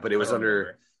 but it was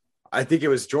I think it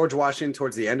was George Washington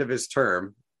towards the end of his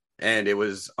term. And it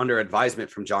was under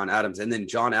advisement from John Adams. And then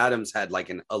John Adams had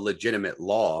like a legitimate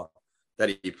law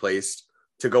that he placed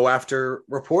to go after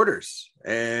reporters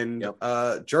and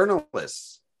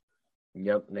journalists.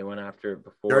 Yep, they went after it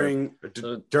before.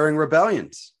 During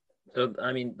rebellions. So,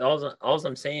 I mean, all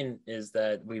I'm saying is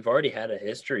that we've already had a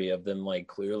history of them like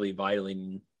clearly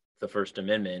violating the First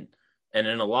Amendment. And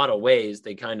in a lot of ways,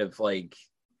 they kind of like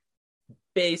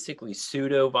basically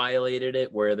pseudo violated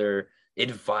it, where they're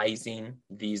advising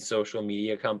these social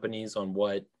media companies on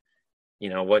what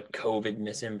COVID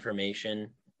misinformation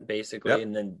basically.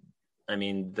 And then, I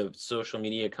mean, the social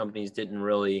media companies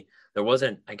there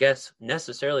wasn't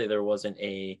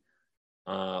a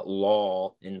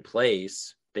law in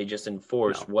place. They just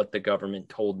enforced what the government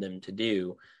told them to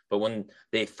do. But when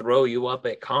they throw you up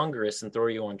at Congress and throw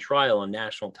you on trial on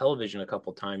national television a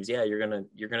couple times, you're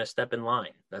gonna step in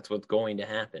line. That's what's going to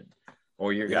happen.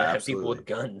 Or you're gonna have people with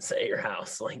guns at your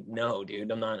house. Like, no,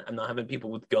 dude, I'm not having people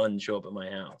with guns show up at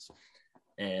my house.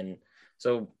 And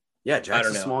so, Jack's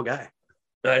a small guy.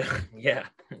 I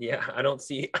don't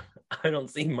see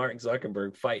Mark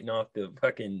Zuckerberg fighting off the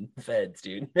fucking feds,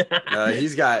 dude.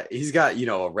 He's got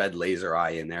a red laser eye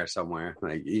in there somewhere.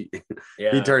 Like he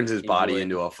turns his body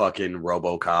into a fucking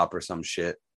RoboCop or some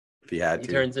shit if he had to.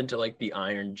 He turns into like the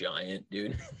Iron Giant,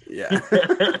 dude. Yeah.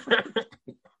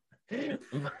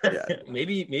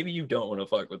 Maybe you don't want to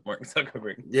fuck with Mark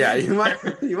Zuckerberg. Yeah, you might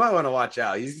want to watch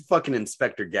out. He's fucking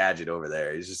Inspector Gadget over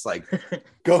there. He's just like,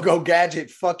 go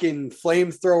Gadget, fucking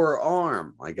flamethrower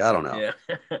arm. Like, I don't know. Yeah.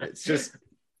 It's just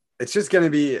gonna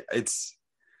be. It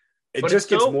just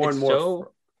gets more and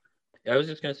more. I was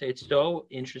just gonna say, it's so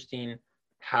interesting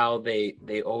how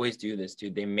they always do this,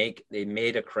 dude. They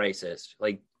made a crisis.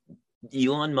 Like,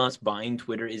 Elon Musk buying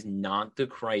Twitter is not the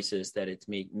crisis that it's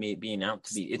being out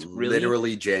to be. It's really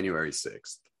literally January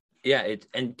 6th. Yeah,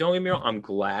 and don't get me wrong, I'm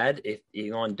glad if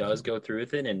Elon does go through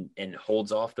with it and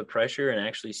holds off the pressure and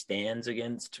actually stands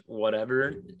against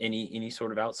whatever any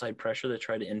sort of outside pressure that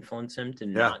try to influence him to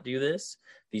not do this.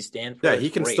 If he stands for he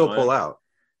can still pull out.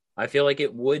 I feel like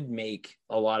it would make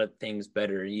a lot of things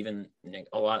better,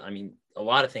 a lot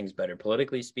of things better,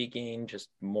 politically speaking, just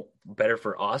better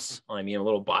for us. I mean, a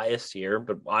little biased here,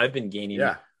 but I've been gaining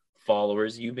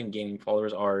followers. You've been gaining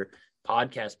followers. Our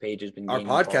podcast page has been gaining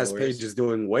followers. Our podcast page is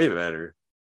doing way better.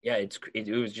 Yeah, it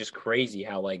was just crazy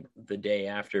how like the day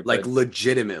after.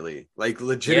 Legitimately,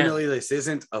 this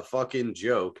isn't a fucking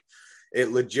joke.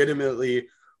 It legitimately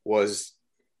was.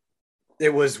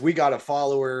 It was, we got a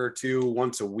follower or two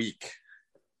once a week.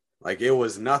 Like, it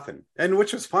was nothing. And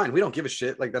which was fine. We don't give a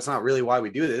shit. Like, that's not really why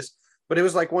we do this. But it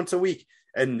was like once a week.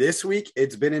 And this week,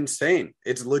 it's been insane.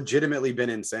 It's legitimately been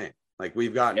insane. Like,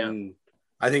 we've gotten,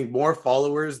 I think, more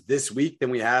followers this week than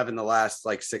we have in the last,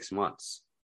 6 months.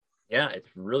 Yeah,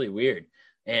 it's really weird.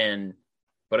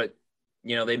 But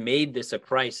they made this a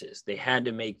crisis. They had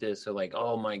to make this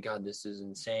oh my God, this is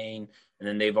insane. And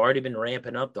then they've already been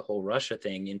ramping up the whole Russia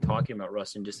thing and talking about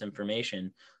Russian disinformation.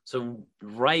 So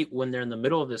right when they're in the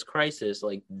middle of this crisis,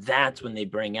 that's when they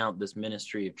bring out this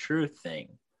Ministry of Truth thing.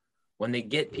 when they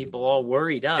get people all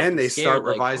worried up and they scared, start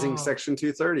like, revising Section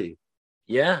 230.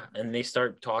 Yeah, and they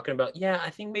start talking about,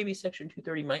 I think maybe Section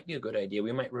 230 might be a good idea.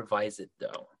 We might revise it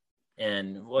though.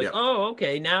 And like, oh,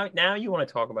 okay, now you want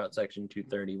to talk about Section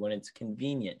 230 when it's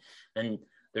convenient. And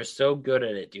they're so good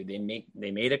at it, dude. They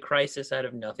made a crisis out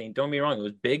of nothing. Don't be wrong, it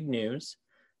was big news.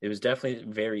 It was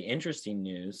definitely very interesting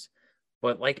news.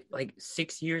 But like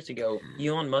 6 years ago,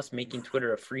 Elon Musk making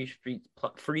Twitter a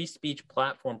free speech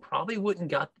platform probably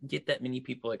wouldn't get that many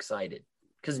people excited,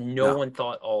 because no one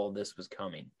thought all of this was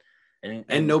coming.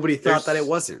 And nobody thought that it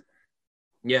wasn't.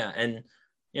 Yeah, and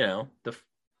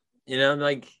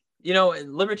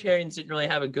libertarians didn't really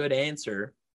have a good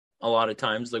answer a lot of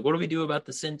times. Like, what do we do about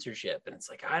the censorship? And it's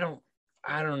like, I don't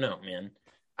know, man.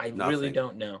 Really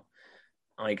don't know.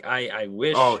 Like, I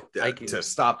wish I could to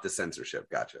stop the censorship.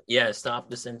 Gotcha. Yeah, stop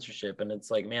the censorship. And it's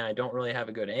like, man, I don't really have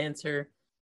a good answer,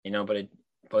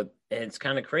 but it's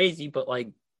kind of crazy, but like,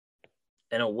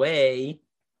 in a way,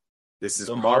 this is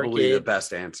probably the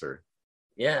best answer.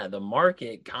 Yeah, the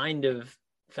market kind of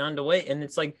found a way. And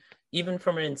it's like, even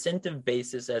from an incentive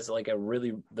basis, as like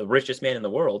the richest man in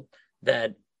the world,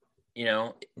 that,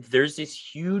 there's this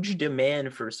huge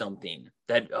demand for something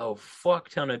that fuck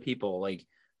ton of people, like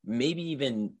maybe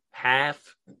even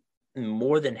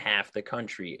more than half the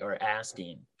country are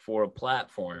asking for a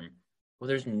platform. Well,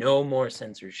 there's no more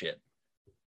censorship.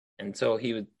 And so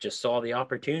he just saw the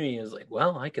opportunity and was like,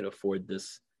 well, I could afford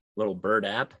this little bird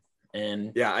app.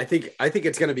 And yeah, I think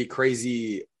it's going to be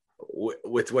crazy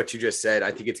with what you just said.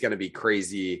 I think it's going to be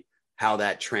crazy how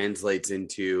that translates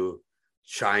into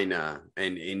China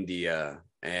and India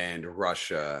and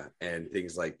Russia and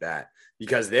things like that,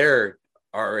 because they're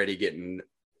already getting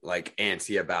like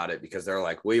antsy about it, because they're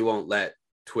like, we won't let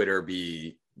Twitter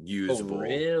be usable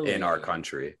in our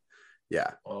country.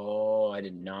 Yeah. Oh, I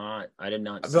did not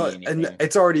see anything. And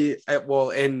it's already,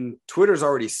 and Twitter's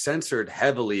already censored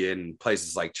heavily in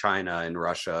places like China and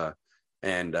Russia.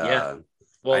 And a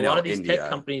lot of these India. Tech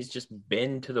companies just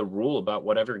bend to the rule about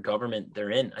whatever government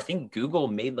they're in. I think Google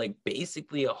made like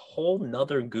basically a whole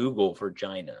nother Google for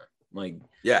China. Like,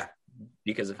 yeah,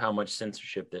 because of how much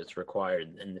censorship that's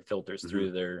required and the filters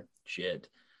through their shit.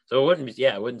 So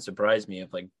it wouldn't surprise me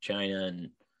if like China and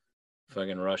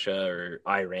fucking Russia or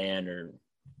Iran or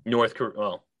North Korea.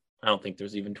 Well, I don't think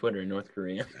there's even Twitter in North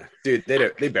Korea. Dude,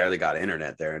 they barely got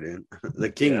internet there, dude.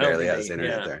 The king barely has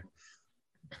internet there.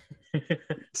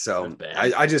 So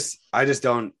I just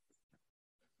don't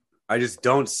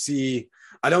see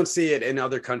it in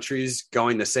other countries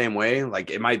going the same way.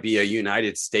 Like, it might be a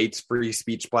United States free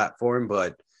speech platform,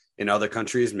 but in other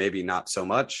countries, maybe not so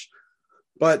much.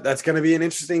 But that's going to be an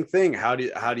interesting thing. How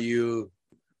do you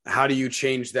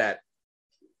change that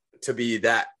to be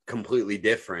that completely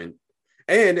different?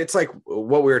 And it's like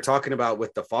what we were talking about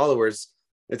with the followers.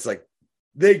 It's like,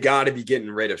 they got to be getting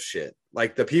rid of shit.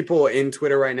 Like, the people in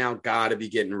Twitter right now got to be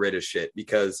getting rid of shit,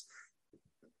 because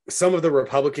some of the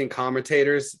Republican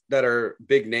commentators that are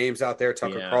big names out there,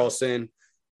 Tucker Carlson,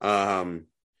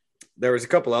 there was a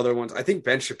couple other ones. I think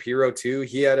Ben Shapiro too.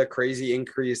 He had a crazy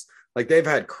increase. Like, they've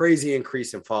had crazy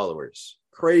increase in followers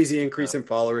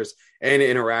and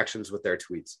interactions with their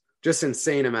tweets, just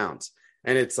insane amounts.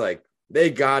 And it's like, they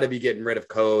got to be getting rid of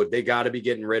code. They got to be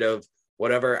getting rid of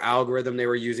whatever algorithm they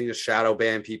were using to shadow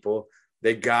ban people.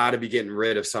 They got to be getting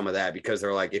rid of some of that, because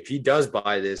they're like, if he does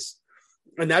buy this,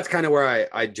 and that's kind of where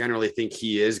I generally think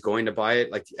he is going to buy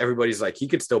it. Like, everybody's like, he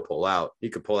could still pull out. He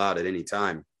could pull out at any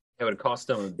time. It would cost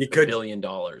him $1 billion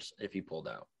if he pulled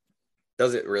out.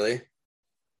 Does it really?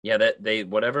 Yeah, that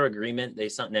whatever agreement they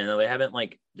signed. No, they haven't,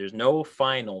 like, there's no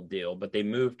final deal, but they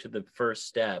moved to the first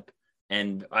step.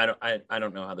 And I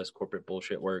don't know how this corporate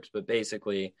bullshit works, but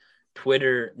basically,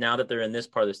 Twitter, now that they're in this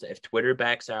part of this, if Twitter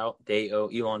backs out, they owe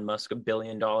Elon Musk $1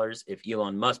 billion. If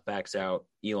Elon Musk backs out,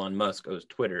 Elon Musk owes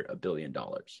Twitter $1 billion,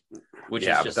 which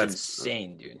is just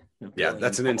insane, dude. Yeah,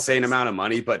 that's an insane amount of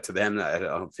money, but to them, I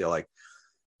don't feel like,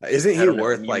 isn't he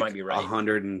worth like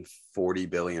 $140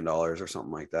 billion or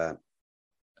something like that?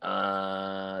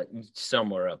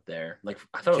 Somewhere up there. Like,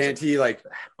 I thought he like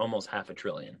almost $500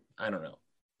 billion. I don't know.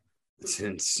 It's an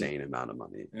insane amount of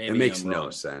money. It makes no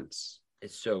sense.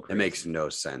 It's so crazy. It makes no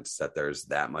sense that there's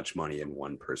that much money in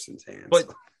one person's hands.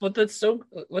 But what's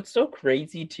so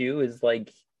crazy too is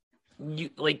like,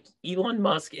 Elon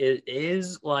Musk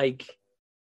is like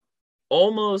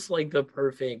almost like the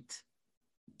perfect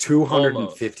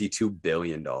 $252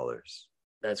 billion.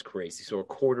 That's crazy. So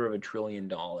 $250 billion.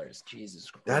 Jesus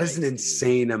Christ. That is an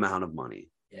insane amount of money.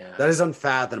 Yeah. That is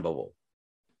unfathomable.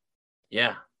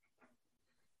 Yeah.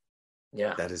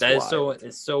 Yeah, that is so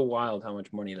it's so wild how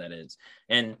much money that is.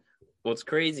 And what's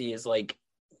crazy is, like,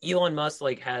 Elon Musk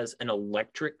like has an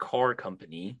electric car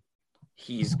company.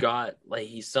 He's got like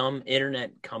he's some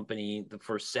internet company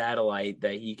for satellite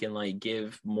that he can like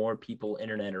give more people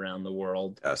internet around the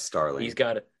world. Starlink.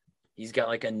 He's got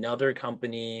like another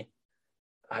company.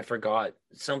 I forgot.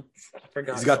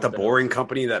 He's got the boring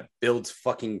company that builds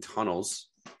fucking tunnels.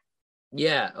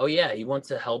 Yeah. Oh yeah. He wants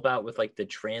to help out with like the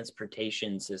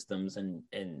transportation systems and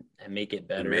make it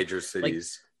better. In major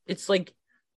cities. Like, it's like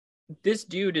this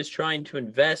dude is trying to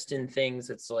invest in things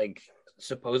that's like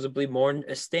supposedly more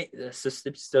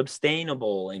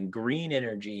sustainable and green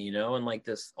energy, you know, and like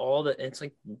this all the it's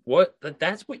like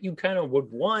that's what you kind of would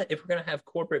want if we're gonna have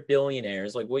corporate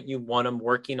billionaires, like what you want them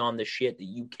working on the shit that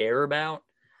you care about.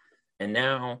 And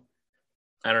now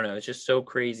I don't know, it's just so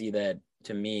crazy that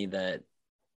to me that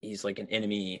he's like an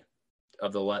enemy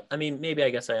of the left. I mean, maybe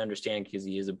I guess I understand because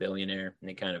he is a billionaire and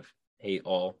they kind of hate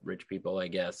all rich people, I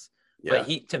guess. Yeah.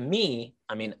 But to me,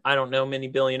 I mean, I don't know many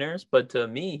billionaires, but to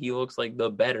me, he looks like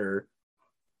the better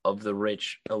of the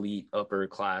rich, elite, upper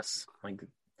class. Like,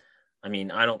 I mean,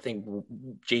 I don't think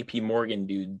JP Morgan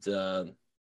dude's, I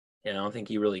don't think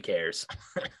he really cares.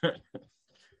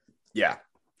 Yeah,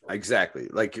 exactly.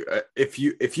 Like if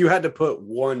you had to put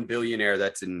one billionaire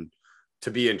that's to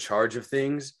be in charge of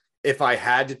things, if I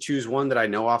had to choose one that I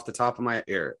know off the top of my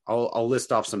ear, I'll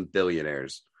list off some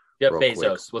billionaires. Yep, Bezos.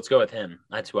 Quick. Let's go with him.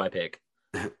 That's who I pick.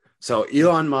 So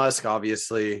Elon Musk,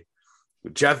 obviously.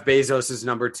 Jeff Bezos is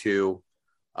number 2.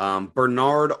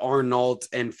 Bernard Arnault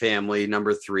and family,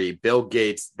 number 3. Bill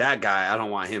Gates, that guy, I don't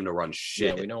want him to run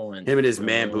shit. Yeah, we don't want him and his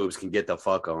man boobs can get the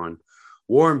fuck on.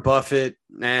 Warren Buffett,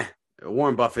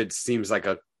 Warren Buffett seems like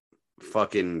a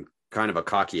fucking kind of a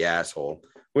cocky asshole,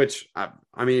 which,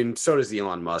 I mean, so does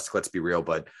Elon Musk, let's be real,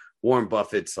 but Warren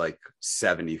Buffett's like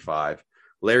 75.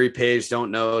 Larry Page, don't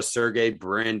know. Sergey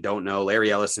Brin, don't know.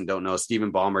 Larry Ellison, don't know.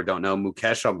 Stephen Ballmer, don't know.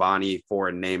 Mukesh Ambani,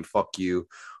 foreign name, fuck you.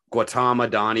 Gautama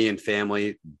Adani and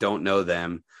family, don't know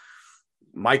them.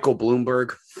 Michael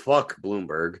Bloomberg, fuck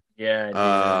Bloomberg.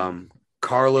 Yeah.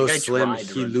 Carlos Slim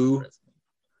Hilu,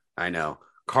 I know.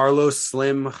 Carlos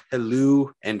Slim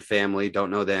Hilu and family, don't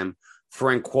know them.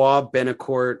 Francois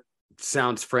Benecourt,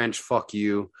 sounds French, fuck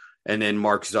you. And then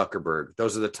Mark Zuckerberg.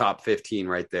 Those are the top 15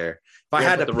 right there. If I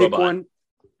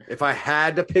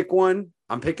had to pick one,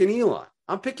 I'm picking Elon.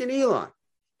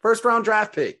 First round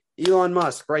draft pick, Elon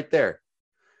Musk, right there.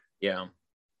 Yeah,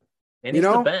 and he's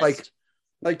the best.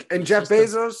 And Jeff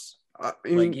Bezos.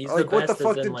 He's the best what the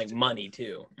fuck did money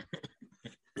too?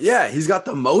 Yeah, he's got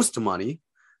the most money.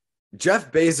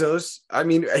 Jeff Bezos. I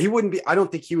mean, he wouldn't be. I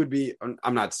don't think he would be.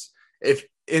 I'm not. If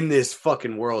in this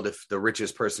fucking world, if the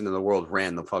richest person in the world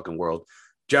ran the fucking world,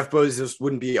 Jeff Bezos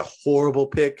wouldn't be a horrible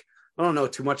pick. I don't know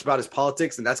too much about his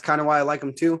politics, and that's kind of why I like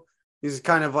him too. He's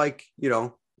kind of like,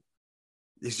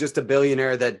 he's just a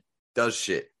billionaire that does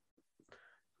shit.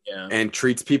 Yeah. And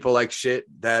treats people like shit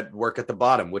that work at the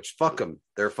bottom, which fuck them.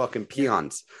 They're fucking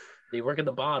peons. They work at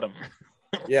the bottom.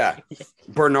 Yeah.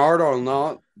 Bernard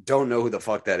Arnault, don't know who the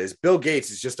fuck that is. Bill Gates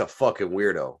is just a fucking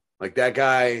weirdo. Like, that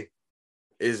guy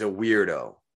is a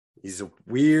weirdo. He's a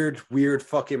weird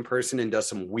fucking person and does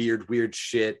some weird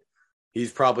shit.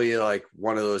 He's probably like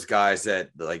one of those guys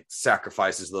that like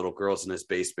sacrifices little girls in his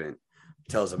basement,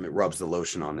 tells them it rubs the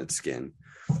lotion on its skin.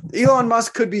 Elon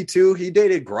Musk could be too. He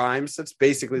dated Grimes. That's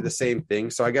basically the same thing.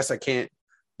 So I guess I can't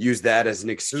use that as an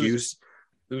excuse.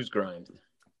 Who's Grimes?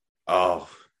 Oh,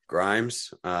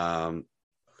 Grimes.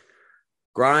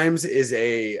 Grimes is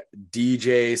a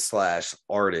DJ /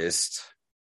 artist.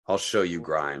 I'll show you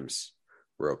Grimes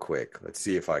real quick. Let's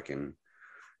see if I can.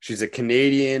 She's a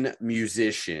Canadian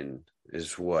musician,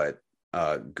 is what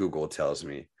Google tells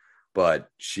me. But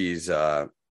she's that's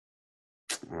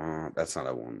not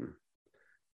a woman.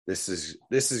 This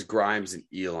is Grimes and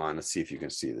Elon. Let's see if you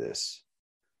can see this.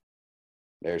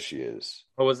 There she is.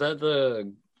 Oh, is that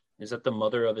the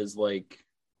mother of his like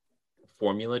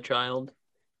formula child?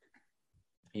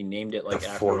 He named it like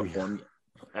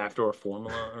after a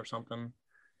formula or something.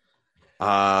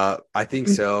 I think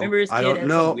so. I don't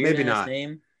know. Maybe not.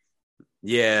 Name?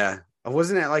 Yeah.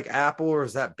 Wasn't it like Apple, or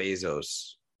was that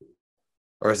Bezos?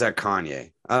 Or is that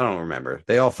Kanye? I don't remember.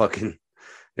 They all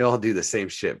do the same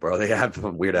shit, bro. They have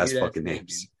some weird ass fucking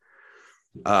names.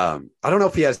 I don't know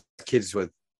if he has kids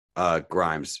with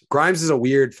Grimes. Grimes is a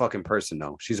weird fucking person,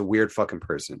 though. She's a weird fucking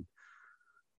person.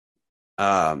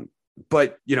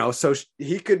 But so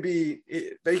he could be.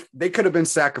 They could have been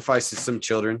sacrificed to some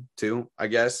children too, I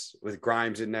guess, with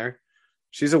Grimes in there.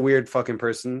 She's a weird fucking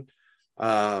person.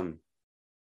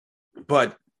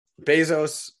 But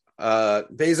Bezos, I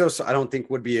don't think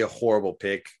would be a horrible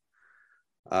pick.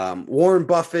 Warren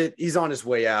Buffett, he's on his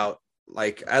way out.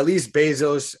 like at least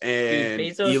Bezos and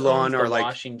Dude, Bezos Elon owns are the like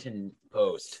Washington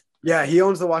Post. Yeah, he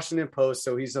owns the Washington Post,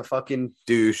 so he's a fucking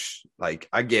douche. Like,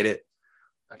 I get it.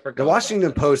 I forgot The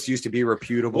Washington Post used to be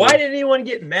reputable. Why did anyone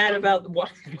get mad about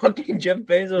fucking Jeff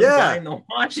Bezos buying the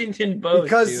Washington Post?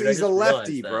 Because dude? he's a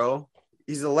lefty, bro.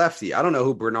 He's a lefty. I don't know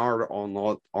who Bernard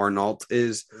Arnault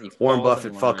is. Warren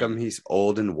Buffett, fuck him. He's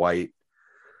old and white.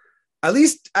 At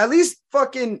least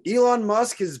fucking Elon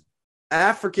Musk is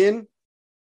African.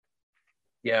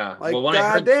 Yeah. Like, well,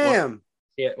 goddamn.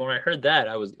 When I heard that,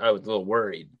 I was a little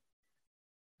worried.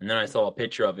 And then I saw a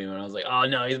picture of him and I was like, oh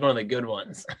no, he's one of the good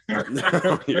ones.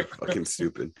 No, you're fucking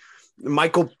stupid.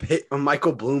 Michael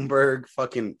Bloomberg,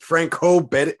 fucking Francois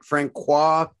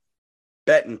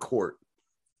Bettencourt,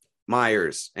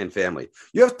 Myers and family.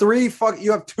 You have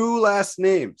you have two last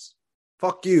names.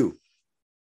 Fuck you.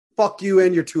 Fuck you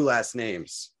and your two last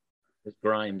names. This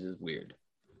Grimes is weird.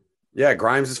 Yeah,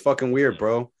 Grimes is fucking weird,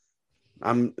 bro.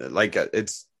 I'm like,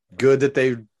 it's good that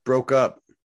they broke up,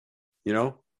 you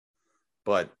know?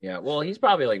 But yeah, well, he's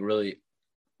probably like really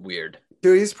weird.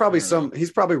 Dude, he's probably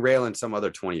railing some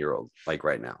other 20-year-old like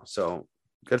right now. So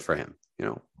good for him, you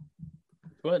know.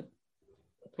 What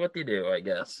they do, I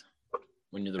guess,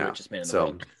 when you're the richest man in the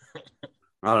world.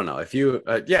 I don't know. If you're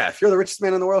the richest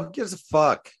man in the world, who gives a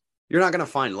fuck? You're not gonna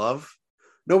find love.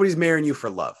 Nobody's marrying you for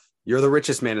love. You're the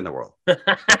richest man in the world.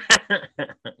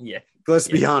 Yeah. Let's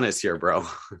be honest here, bro.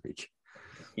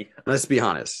 Let's be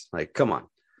honest. Like, come on.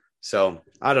 So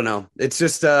I don't know. It's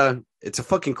just it's a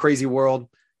fucking crazy world.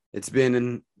 It's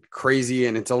been crazy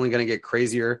and it's only going to get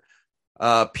crazier.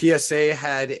 PSA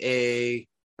had a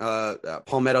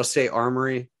Palmetto State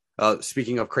Armory.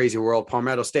 Speaking of crazy world,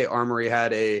 Palmetto State Armory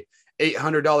had a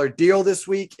 $800 deal this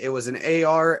week. It was an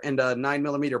AR and a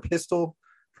 9mm pistol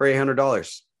for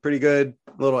 $800. Pretty good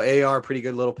little AR, pretty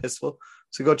good little pistol.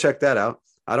 So go check that out.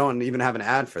 I don't even have an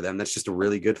ad for them. That's just a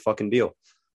really good fucking deal.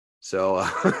 So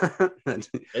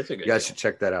it's a good you guys should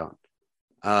check that out.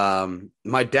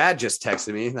 My dad just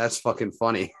texted me. That's fucking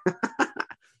funny.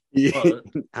 I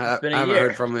haven't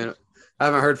heard from him. I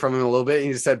haven't heard from him in a little bit.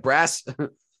 He just said brass.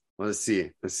 Let's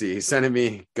see. He's sending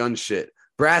me gun shit.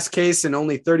 Brass case and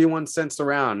only 31 cents a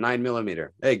round, 9mm.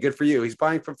 Hey, good for you. He's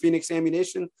buying from Phoenix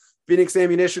Ammunition. Phoenix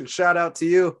Ammunition, shout out to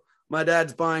you. My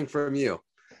dad's buying from you.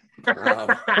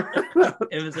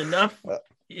 It was enough.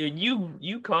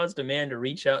 You caused a man to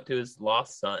reach out to his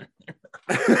lost son.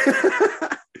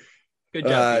 Good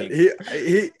job.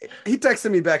 He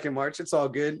texted me back in March. It's all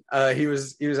good. He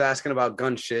was asking about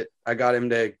gun shit. I got him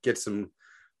to get some.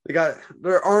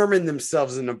 They're arming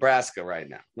themselves in Nebraska right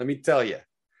now. Let me tell you.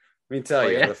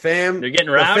 Yeah? The fam. They're getting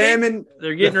rowdy.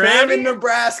 The fam in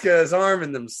Nebraska is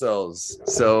arming themselves.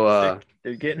 So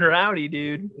they're getting rowdy,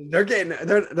 dude. They're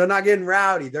not getting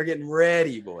rowdy. They're getting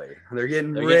ready, boy. They're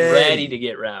getting ready to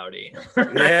get rowdy.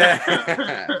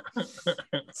 Yeah.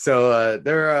 So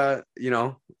they're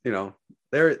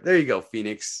there you go,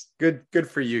 Phoenix. Good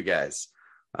for you guys.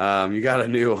 You got a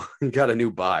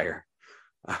new buyer.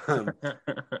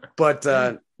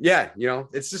 But yeah,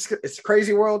 it's a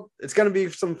crazy world. It's gonna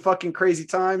be some fucking crazy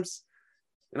times,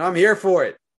 and I'm here for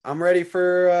it. I'm ready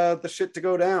for the shit to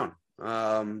go down.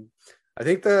 I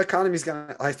think the economy's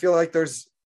gonna. I feel like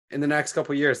in the next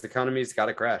couple of years, the economy's got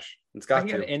to crash. It's got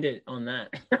to end it on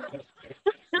that.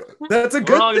 That's a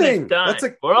good thing.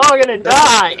 We're all gonna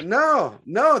die.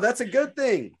 No, that's a good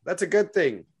thing. That's a good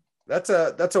thing. That's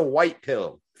a white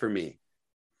pill for me.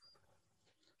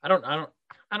 I don't know.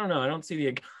 I don't see the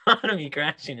economy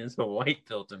crashing as a white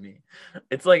pill to me.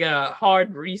 It's like a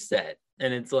hard reset,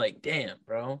 and it's like, damn,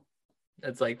 bro.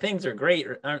 It's like things are great.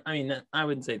 I mean, I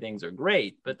wouldn't say things are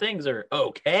great, but things are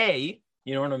okay.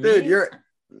 You know what I mean? Dude,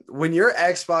 when your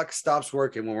Xbox stops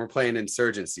working when we're playing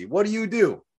Insurgency, what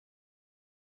do?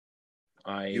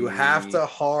 You have to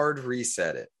hard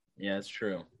reset it. Yeah, it's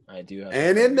true. I do have.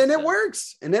 And then it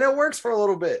works. And then it works for a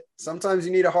little bit. Sometimes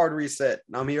you need a hard reset,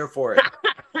 and I'm here for it.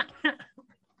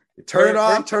 Turn it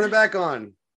off, turn it back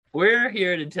on. We're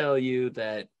here to tell you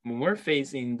that when we're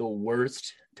facing the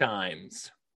worst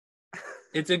times,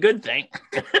 it's a good thing.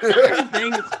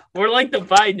 We're like the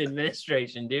Biden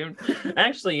administration, dude.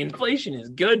 Actually, inflation is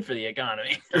good for the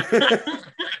economy.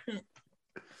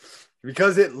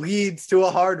 Because it leads to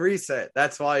a hard reset.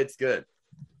 That's why it's good.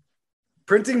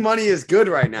 Printing money is good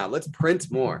right now. Let's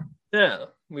print more. Yeah,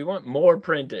 we want more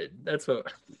printed. That's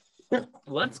what.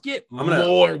 Let's get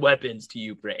more weapons to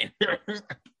Ukraine.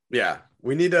 Yeah,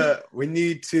 we need to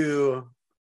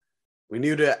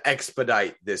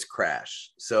expedite this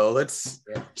crash. So let's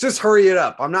just hurry it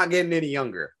up. I'm not getting any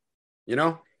younger, you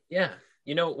know? Yeah.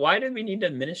 Why do we need a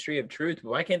Ministry of Truth?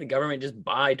 Why can't the government just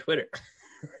buy Twitter?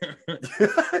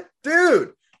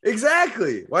 Dude,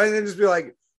 Exactly. Why didn't they just be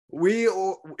like,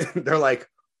 they're like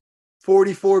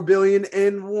 $44 billion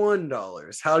and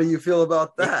 $1. How do you feel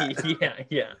about that?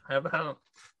 Yeah. How about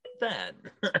that?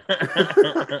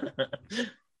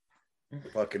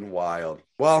 Fucking wild.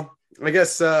 Well, I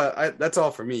guess that's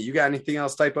all for me. You got anything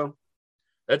else, Typo?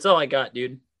 That's all I got,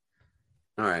 dude.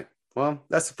 All right. Well,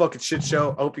 that's the fucking shit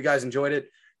show. I hope you guys enjoyed it.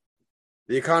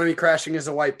 The economy crashing is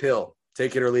a white pill.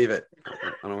 Take it or leave it.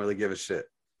 I don't really give a shit.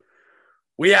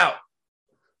 We out.